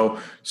this. So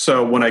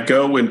when I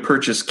go and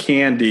purchase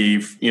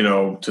candy,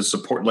 to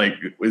support, like,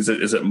 is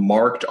it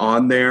marked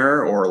on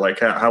there, or like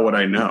how would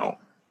I know?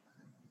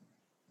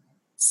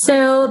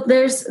 So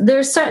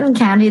there's certain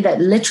candy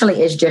that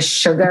literally is just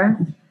sugar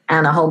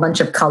and a whole bunch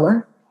of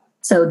color.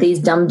 So these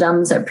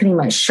dum-dums are pretty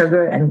much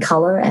sugar and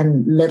color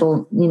and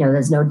little,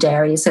 there's no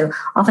dairy. So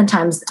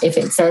oftentimes if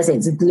it says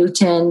it's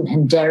gluten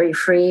and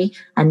dairy-free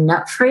and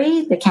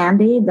nut-free, the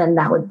candy, then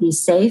that would be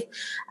safe.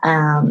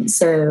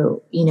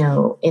 So,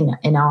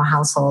 in our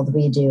household,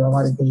 we do a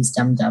lot of these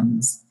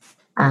dum-dums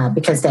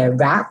because they're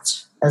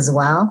wrapped as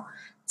well.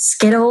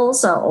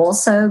 Skittles are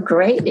also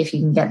great if you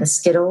can get the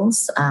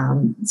Skittles.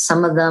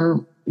 Some of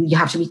them, you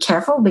have to be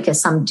careful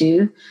because some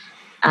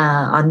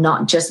are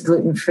not just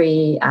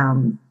gluten-free.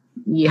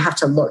 You have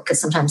to look because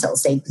sometimes it'll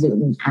say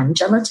gluten and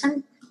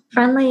gelatin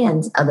friendly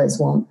and others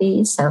won't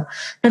be. So,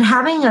 but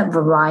having a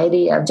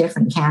variety of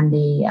different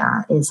candy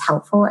is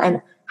helpful,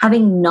 and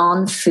having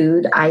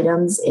non-food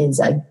items is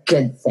a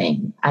good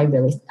thing. I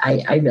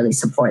really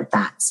support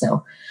that.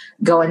 So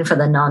going for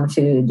the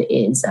non-food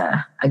is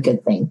a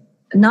good thing.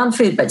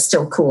 Non-food, but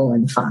still cool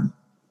and fun.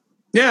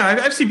 Yeah,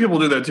 I've seen people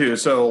do that too.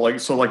 So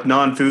like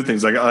non-food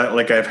things,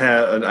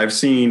 I've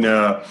seen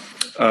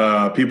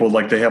people,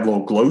 like, they have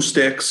little glow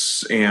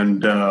sticks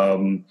and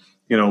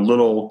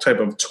little type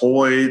of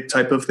toy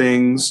type of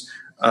things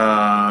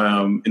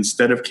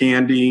instead of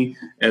candy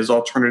as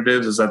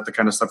alternatives. Is that the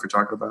kind of stuff you're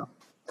talking about?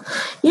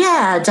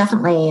 Yeah,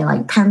 definitely.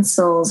 Like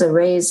pencils,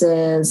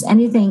 erasers,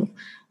 anything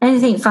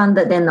anything fun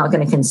that they're not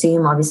going to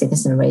consume. Obviously,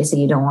 because in a racer,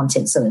 you don't want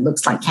it so it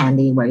looks like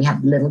candy, where you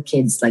have little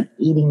kids like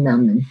eating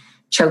them and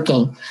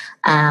choking.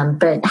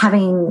 But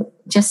having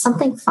just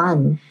something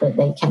fun that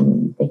they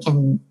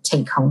can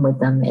take home with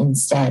them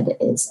instead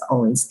is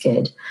always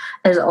good.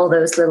 There's all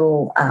those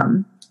little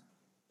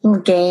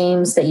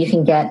games that you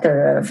can get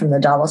from the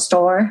dollar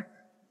store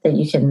that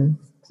you can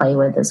play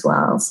with as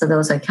well. So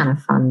those are kind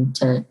of fun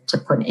to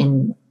put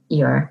in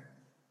your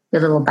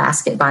little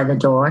basket by the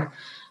door.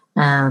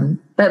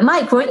 But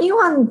Mike, weren't you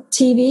on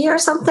TV or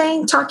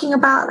something talking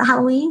about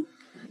Halloween?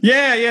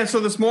 Yeah. So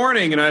this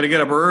morning, I had to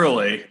get up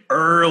early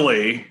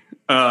to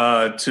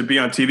be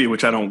on TV,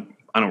 which I don't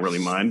really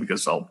mind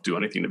because I'll do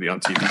anything to be on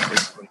TV.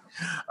 Basically.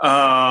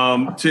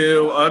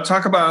 To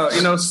talk about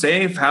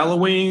safe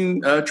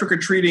Halloween trick or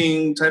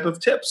treating type of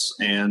tips,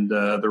 and they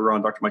were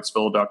on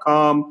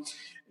drmikesville.com,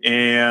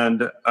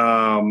 and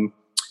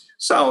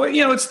so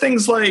it's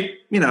things like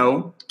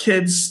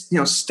kids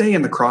stay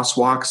in the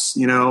crosswalks,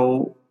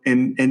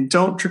 and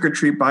don't trick or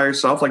treat by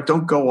yourself. Like,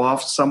 don't go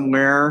off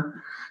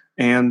somewhere,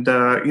 and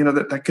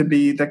that could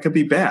be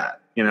bad.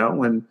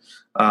 When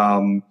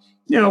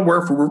wear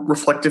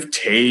reflective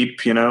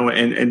tape,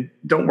 and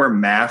don't wear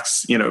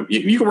masks. You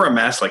can wear a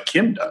mask like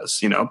Kim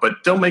does,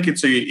 but don't make it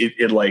so it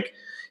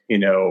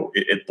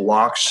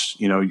blocks,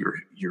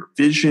 your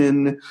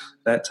vision,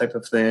 that type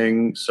of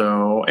thing.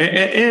 So,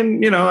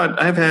 and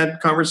I've had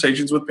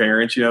conversations with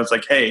parents, it's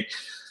like, hey,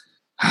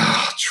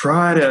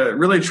 try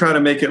to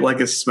make it like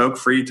a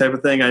smoke-free type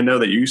of thing. I know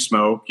that you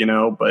smoke,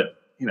 but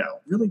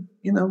really,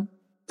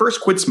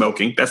 first quit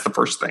smoking. That's the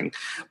first thing.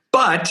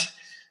 But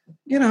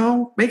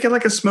make it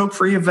like a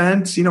smoke-free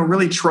event,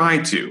 really try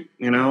to,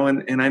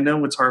 and I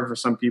know it's hard for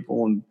some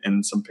people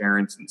and some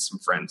parents and some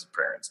friends of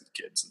parents and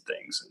kids and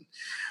things. And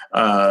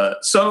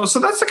so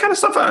that's the kind of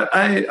stuff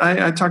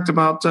I talked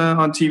about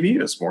on TV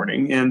this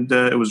morning, and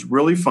it was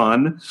really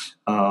fun.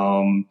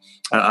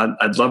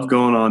 I'd love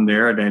going on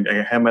there.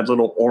 I had my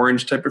little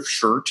orange type of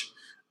shirt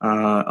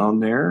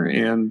on there,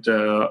 and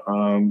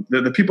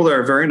the people there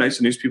are very nice.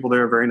 The news people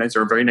there are very nice.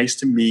 They're very nice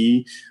to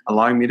me,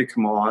 allowing me to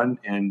come on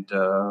and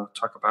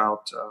talk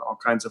about all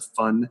kinds of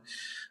fun,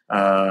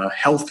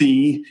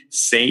 healthy,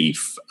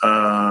 safe,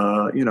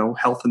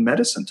 health and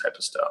medicine type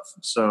of stuff.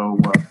 So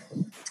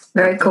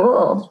very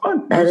cool.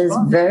 That is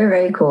fun. Very,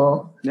 very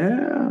cool.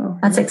 Yeah,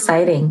 that's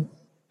exciting.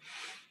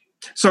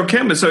 So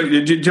Kim, do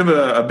you have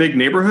a big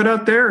neighborhood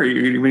out there? Are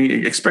you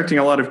expecting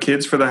a lot of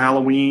kids for the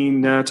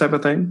Halloween type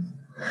of thing?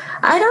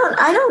 I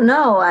don't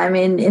know. I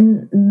mean,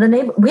 in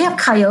the we have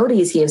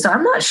coyotes here, so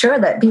I'm not sure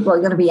that people are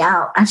going to be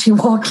out actually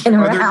walking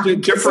around. Are there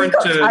different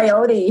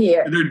coyote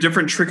here? Are there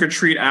different trick or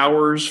treat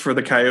hours for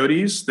the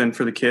coyotes than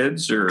for the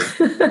kids? Or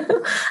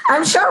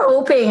I'm sure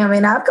hoping. I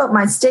mean, I've got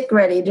my stick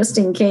ready just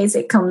in case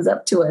it comes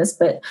up to us,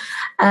 but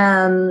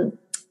I'm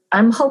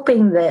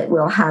hoping that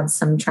we'll have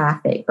some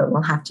traffic, but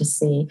we'll have to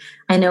see.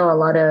 I know a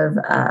lot of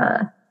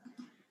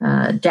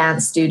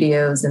dance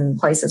studios and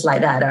places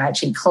like that are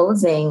actually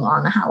closing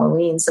on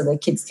Halloween so the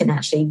kids can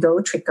actually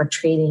go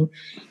trick-or-treating.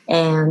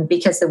 And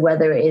because the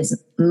weather is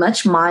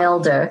much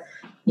milder,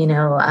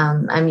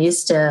 I'm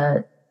used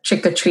to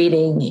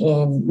trick-or-treating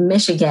in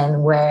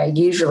Michigan where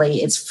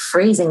usually it's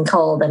freezing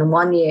cold. And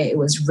one year it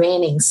was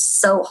raining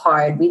so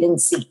hard we didn't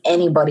see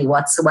anybody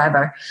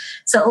whatsoever.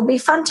 So it'll be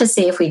fun to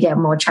see if we get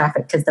more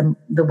traffic because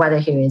the weather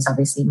here is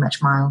obviously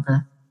much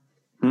milder.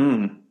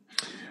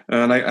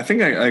 And I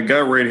think I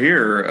got right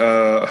here.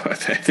 I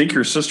think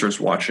your sister's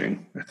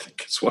watching. I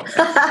think it's what.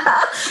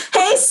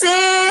 Hey,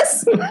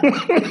 sis!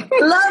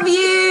 Love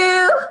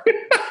you!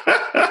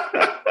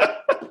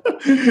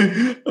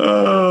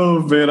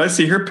 Oh, man. I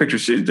see her picture.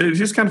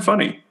 She's kind of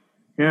funny.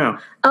 Yeah.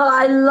 Oh,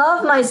 I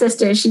love my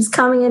sister. She's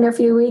coming in a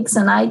few weeks,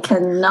 and I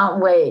cannot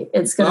wait.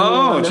 It's going to be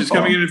wonderful. She's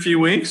coming in a few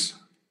weeks?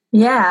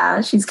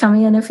 Yeah, she's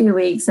coming in a few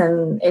weeks,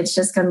 and it's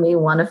just going to be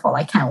wonderful.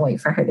 I can't wait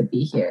for her to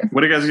be here.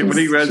 What are you guys going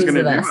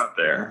to do out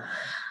there?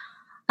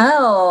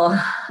 Oh,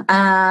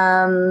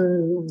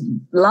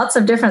 lots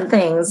of different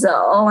things.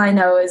 All I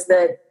know is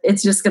that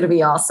it's just going to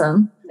be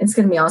awesome. It's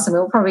going to be awesome.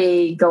 We'll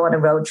probably go on a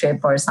road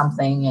trip or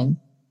something and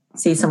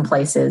see some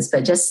places,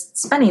 but just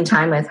spending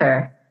time with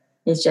her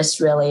is just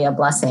really a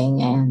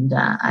blessing, and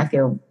I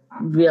feel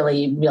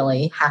really,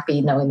 really happy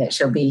knowing that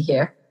she'll be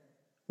here.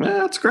 Yeah,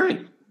 that's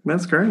great.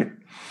 That's great.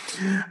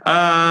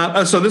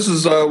 So this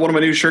is one of my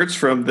new shirts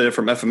from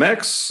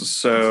FMX.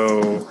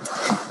 So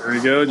there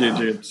you go.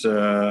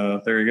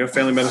 There you go.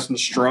 Family Medicine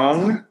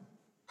Strong.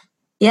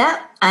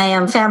 Yeah, I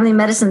am Family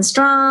Medicine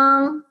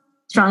Strong.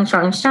 Strong.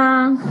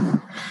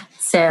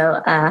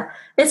 So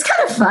it's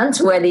kind of fun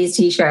to wear these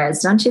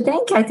T-shirts, don't you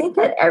think? I think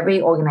that every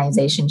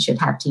organization should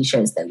have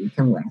T-shirts that we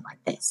can wear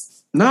like this.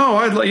 No,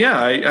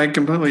 I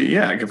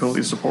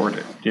completely support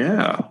it.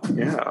 Yeah,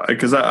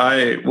 because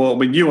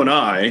when you and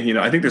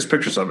I think there's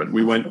pictures of it.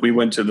 We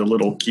went to the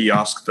little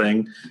kiosk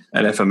thing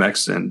at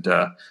FMX and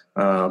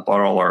bought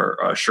all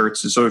our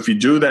shirts. And so if you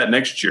do that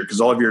next year,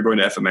 because all of you are going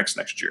to FMX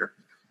next year,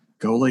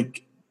 go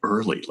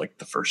early, like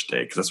the first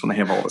day, because that's when they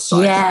have all the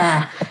sizes.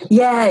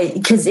 Yeah.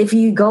 Because if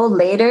you go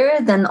later,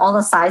 then all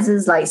the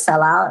sizes like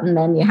sell out, and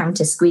then you have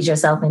to squeeze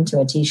yourself into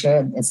a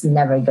t-shirt. It's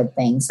never a good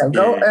thing. So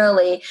go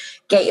early,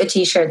 get your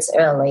t-shirts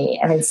early,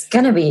 and it's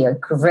going to be a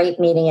great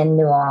meeting in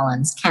New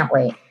Orleans. Can't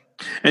wait.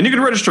 And you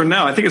can register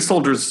now. I think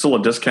there's still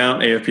a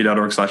discount,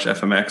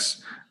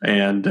 afp.org/FMX,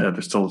 and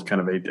there's still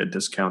kind of a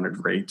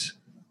discounted rate.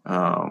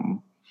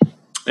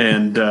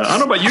 And I don't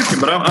know about you, Kim,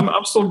 but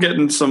I'm still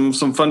getting some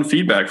fun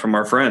feedback from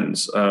our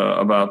friends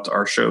about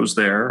our shows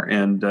there,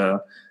 and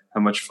how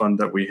much fun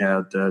that we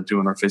had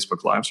doing our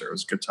Facebook Lives there. It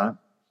was a good time.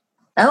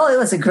 Oh, it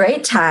was a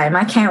great time.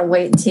 I can't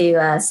wait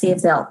to see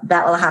if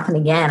that will happen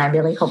again. I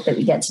really hope that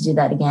we get to do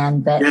that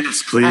again. But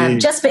yes, please.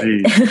 Invite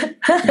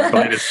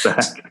us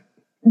back.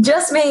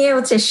 Just being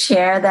able to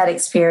share that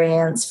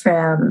experience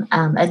from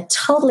a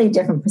totally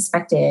different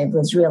perspective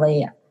was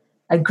really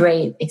a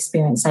great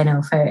experience, I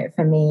know,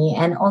 for me.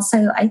 And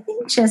also, I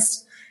think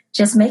just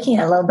making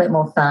it a little bit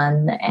more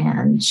fun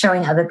and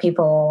showing other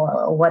people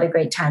what a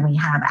great time we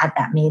have at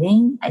that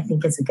meeting, I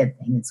think is a good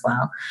thing as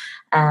well.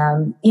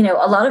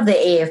 A lot of the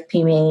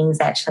AFP meetings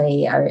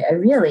actually are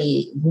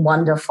really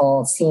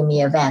wonderful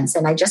CME events.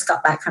 And I just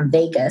got back from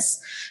Vegas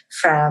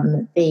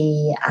from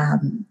the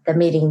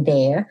meeting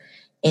there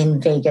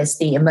in Vegas,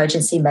 the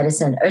Emergency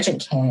Medicine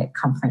Urgent Care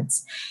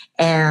Conference.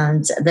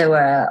 And there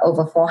were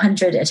over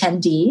 400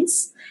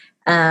 attendees.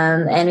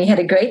 And we had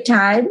a great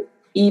time,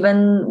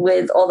 even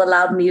with all the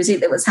loud music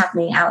that was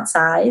happening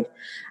outside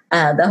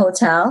the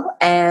hotel.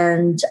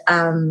 And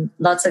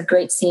lots of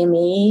great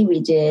CME. We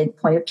did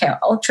point-of-care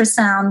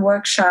ultrasound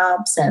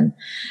workshops and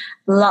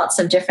lots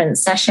of different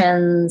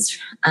sessions,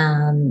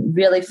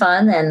 really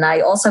fun. And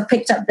I also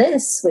picked up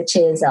this, which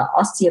is an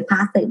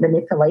osteopathic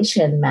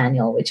manipulation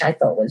manual, which I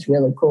thought was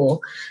really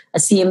cool. A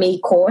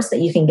CME course that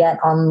you can get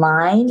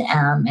online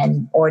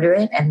and order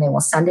it, and they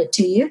will send it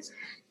to you.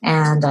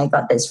 And I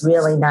got this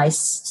really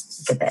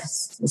nice, look at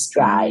this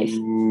drive.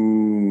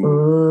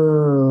 Ooh,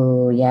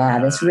 yeah,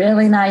 this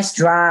really nice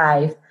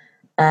drive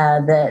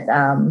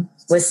that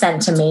was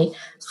sent to me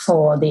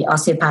for the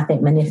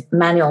osteopathic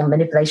manual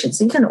manipulation.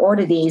 So you can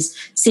order these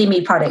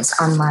CME products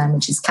online,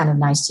 which is kind of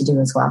nice to do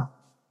as well.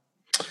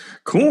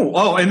 Cool.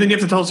 Oh, and then you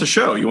have to tell us the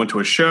show. You went to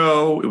a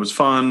show. It was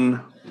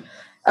fun.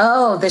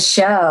 Oh, the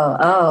show.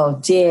 Oh,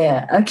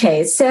 dear.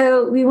 Okay,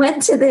 so we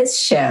went to this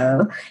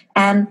show.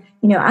 And,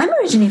 I'm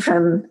originally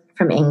from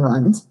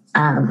England,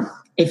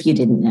 if you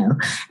didn't know.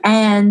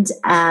 And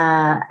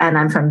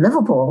I'm from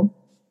Liverpool.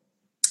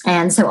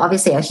 And so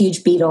obviously a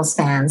huge Beatles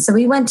fan. So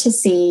we went to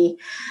see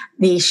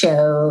the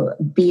show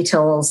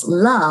Beatles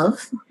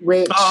Love,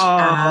 which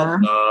love.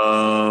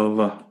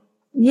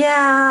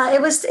 Yeah, it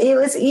was,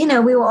 we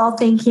were all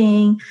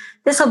thinking,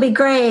 this will be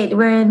great.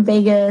 We're in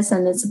Vegas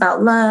and it's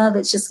about love.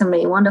 It's just going to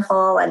be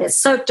wonderful. And it's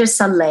Cirque du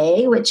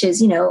Soleil, which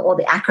is, all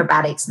the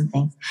acrobatics and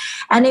things.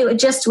 And it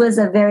just was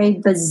a very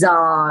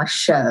bizarre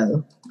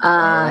show.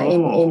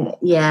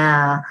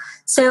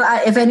 So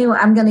if anyone,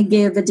 I'm going to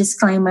give a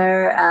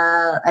disclaimer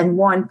and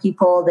warn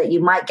people that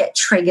you might get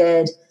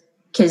triggered,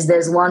 because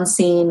there's one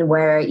scene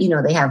where,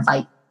 they have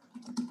like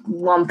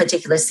one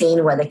particular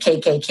scene where the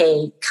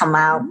KKK come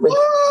out with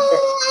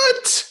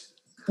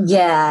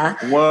yeah.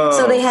 Whoa.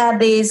 So they had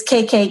these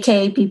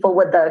KKK people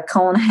with the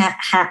cone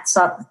hats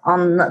up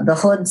on the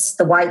hoods,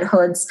 the white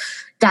hoods,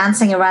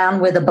 dancing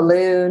around with a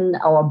balloon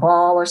or a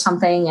ball or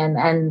something.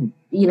 And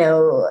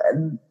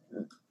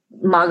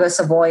Margot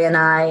Savoy and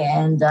I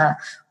and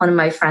one of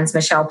my friends,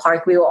 Michelle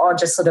Park, we were all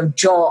just sort of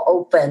jaw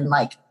open,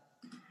 like,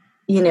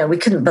 we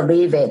couldn't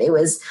believe it. It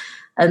was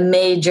a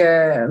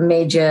major,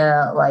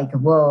 like,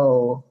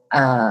 whoa,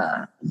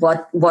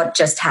 what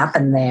just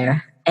happened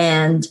there?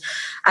 And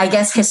I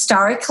guess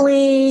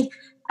historically,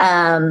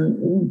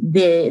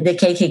 the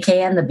KKK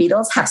and the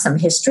Beatles have some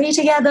history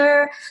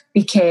together,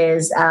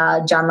 because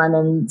John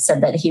Lennon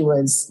said that he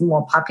was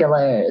more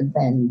popular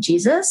than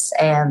Jesus.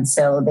 And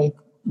so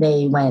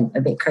they went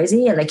a bit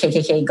crazy, and the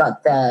KKK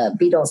got the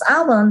Beatles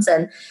albums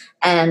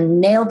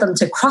and nailed them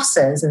to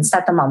crosses and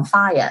set them on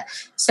fire.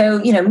 So,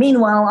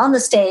 meanwhile, on the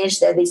stage,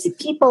 there are these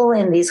people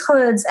in these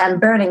hoods and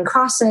burning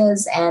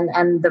crosses,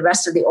 and the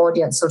rest of the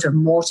audience sort of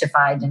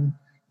mortified and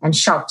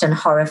shocked and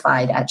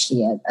horrified,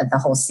 actually, at the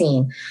whole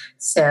scene.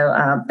 So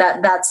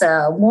that's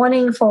a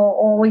warning for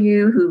all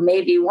you who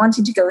may be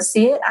wanting to go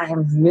see it. I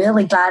am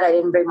really glad I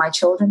didn't bring my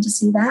children to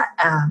see that.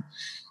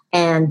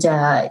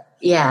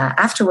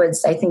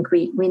 Afterwards, I think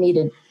we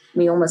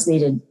almost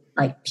needed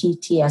like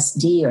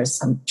PTSD or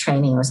some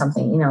training or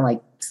something,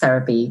 like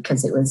therapy,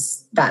 because it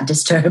was that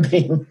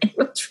disturbing. It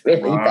was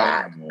really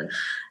bad.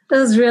 It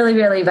was really,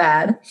 really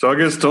bad. So I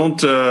guess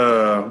don't. You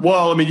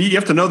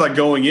have to know that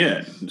going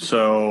in.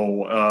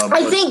 So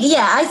I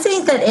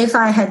think that if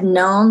I had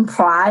known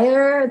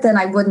prior, then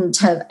I wouldn't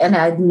have, and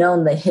I'd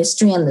known the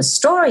history and the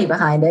story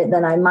behind it,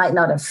 then I might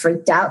not have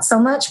freaked out so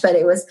much. But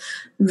it was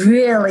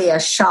really a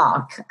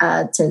shock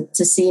to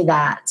see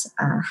that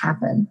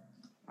happen.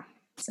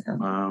 So.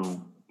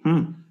 Wow.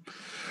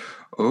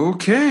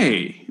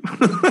 Okay.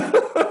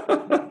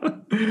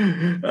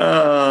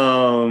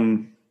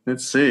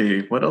 Let's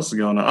see what else is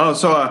going on. Oh,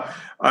 so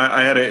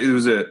I had it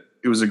was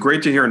a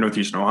great day here in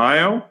Northeastern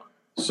Ohio.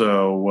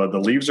 So the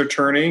leaves are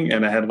turning,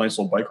 and I had a nice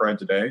little bike ride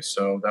today.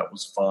 So that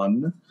was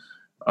fun.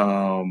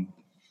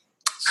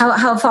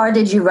 How far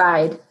did you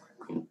ride?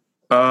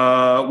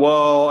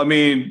 Well, I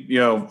mean,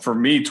 for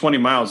me, 20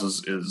 miles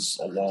is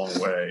a long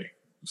way.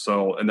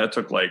 So, and that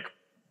took like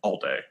all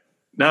day.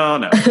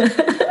 No,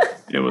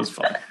 it was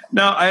fun.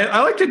 No,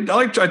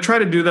 I try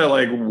to do that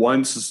like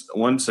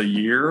once a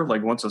year,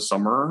 like once a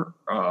summer.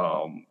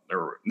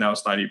 Or now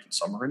it's not even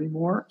summer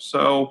anymore.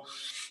 So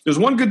there's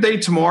one good day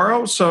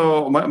tomorrow.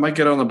 So I might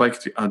get on the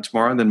bike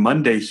tomorrow. And then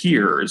Monday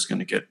here is going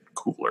to get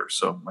cooler.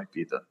 So it might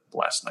be the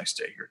last nice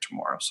day here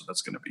tomorrow. So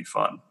that's going to be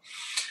fun.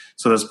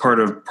 So that's part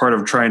of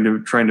trying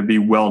to be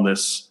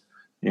wellness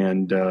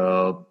and,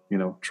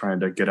 trying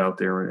to get out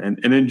there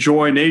and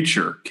enjoy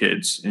nature,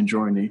 kids.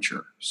 Enjoy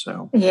nature.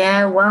 So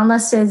yeah,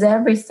 wellness is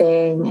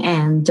everything.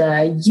 And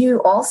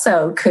you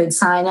also could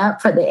sign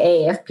up for the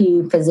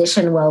AFP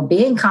Physician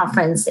Wellbeing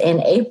Conference in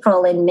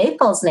April in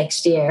Naples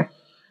next year.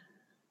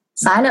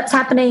 Sign-up's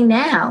happening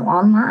now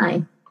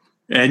online.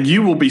 And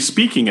you will be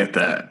speaking at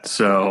that.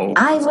 So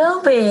I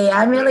will be.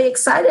 I'm really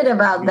excited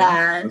about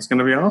that. It's going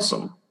to be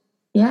awesome.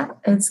 Yeah,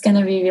 it's going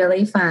to be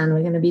really fun.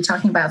 We're going to be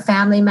talking about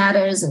family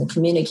matters and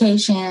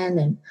communication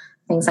and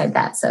things like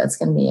that. So it's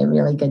going to be a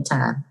really good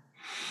time.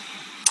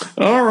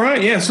 All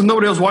right. Yeah. So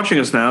nobody else watching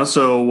us now.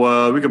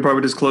 So we could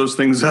probably just close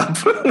things up.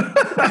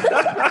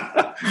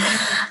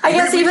 I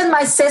guess even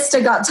my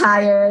sister got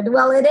tired.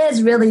 Well, it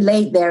is really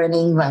late there in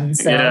England.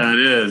 So. Yeah, it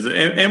is.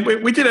 And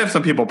we did have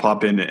some people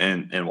pop in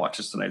and watch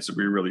us tonight. So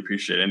we really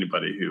appreciate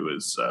anybody who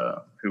is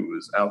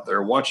out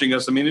there watching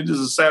us. I mean, it is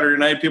a Saturday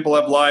night. People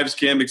have lives,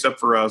 Kim, except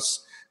for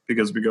us,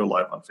 because we go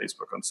live on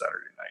Facebook on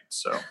Saturday night.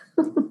 So,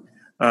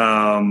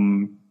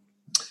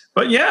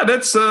 but yeah,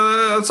 that's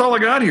all I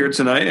got here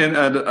tonight. And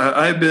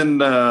I've been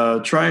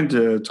trying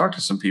to talk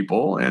to some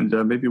people, and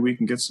maybe we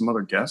can get some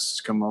other guests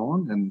to come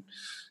on and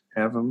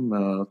have them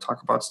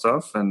talk about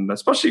stuff. And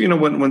especially,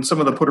 when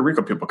some of the Puerto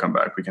Rico people come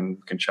back, we can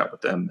chat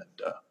with them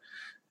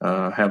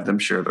and have them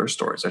share their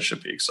stories. That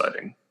should be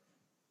exciting.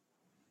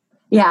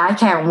 Yeah, I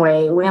can't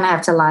wait. We're going to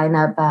have to line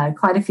up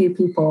quite a few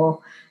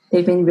people.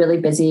 They've been really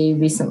busy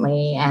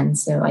recently, and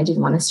so I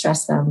didn't want to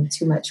stress them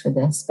too much with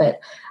this. But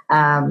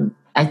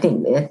I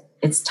think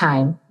it's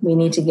time. We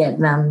need to get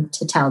them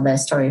to tell their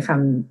story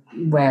from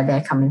where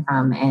they're coming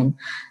from. And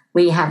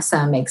we have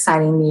some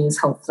exciting news.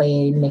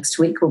 Hopefully next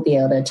week we'll be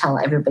able to tell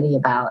everybody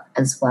about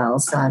as well.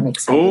 So I'm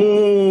excited.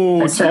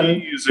 Oh,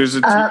 tease. There's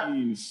a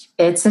tease.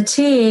 It's a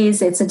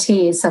tease. It's a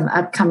tease. Some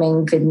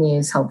upcoming good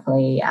news,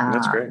 hopefully,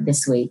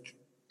 this week.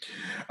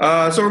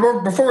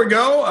 So before we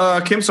go,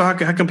 Kim, so how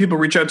can people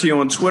reach out to you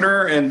on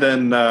Twitter, and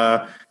then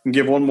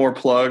give one more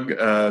plug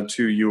to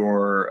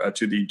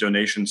the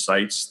donation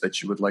sites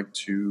that you would like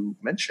to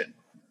mention?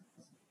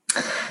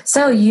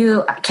 So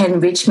you can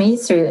reach me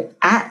through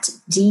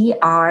 @DRKKYU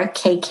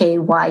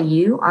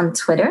on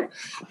Twitter,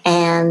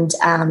 and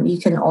you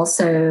can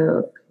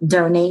also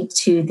donate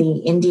to the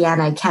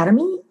Indiana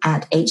Academy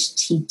at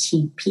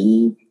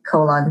http://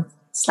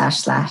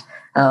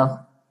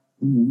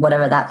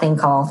 whatever that thing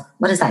called.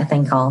 What is that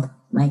thing called,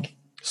 Mike?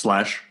 /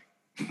 Yeah.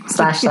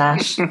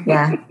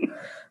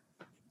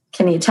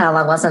 Can you tell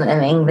I wasn't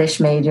an English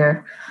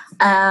major?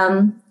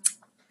 So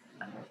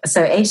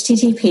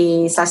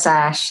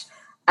http://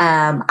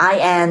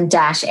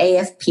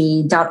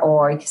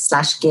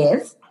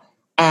 in-afp.org/give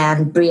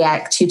and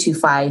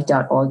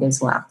briac225.org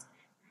as well.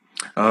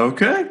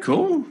 Okay,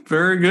 cool.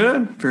 Very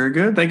good. Very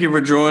good. Thank you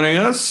for joining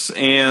us.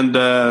 And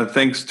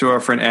thanks to our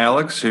friend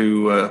Alex,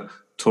 who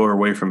tore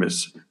away from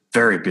his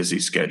very busy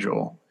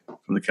schedule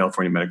from the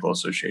California Medical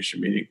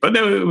Association meeting. But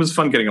no, it was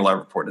fun getting a live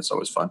report. It's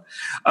always fun.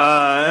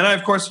 And I,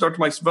 of course, Dr.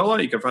 Mike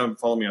Savella. You can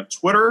follow me on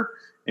Twitter.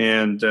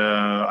 And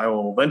I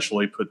will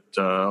eventually put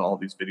all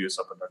these videos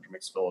up at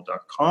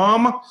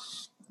drmikesavella.com.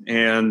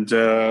 And,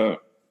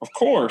 of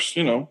course,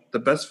 the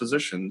best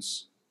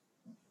physicians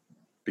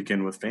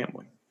begin with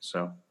family.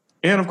 So,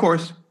 and, of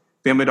course,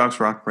 Family Docs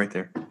Rock right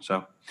there.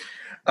 So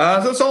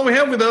that's all we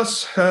have with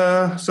us.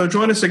 So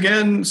join us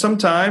again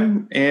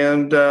sometime.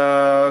 And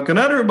good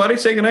night, everybody.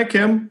 Say good night,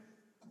 Kim.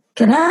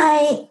 Good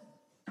night.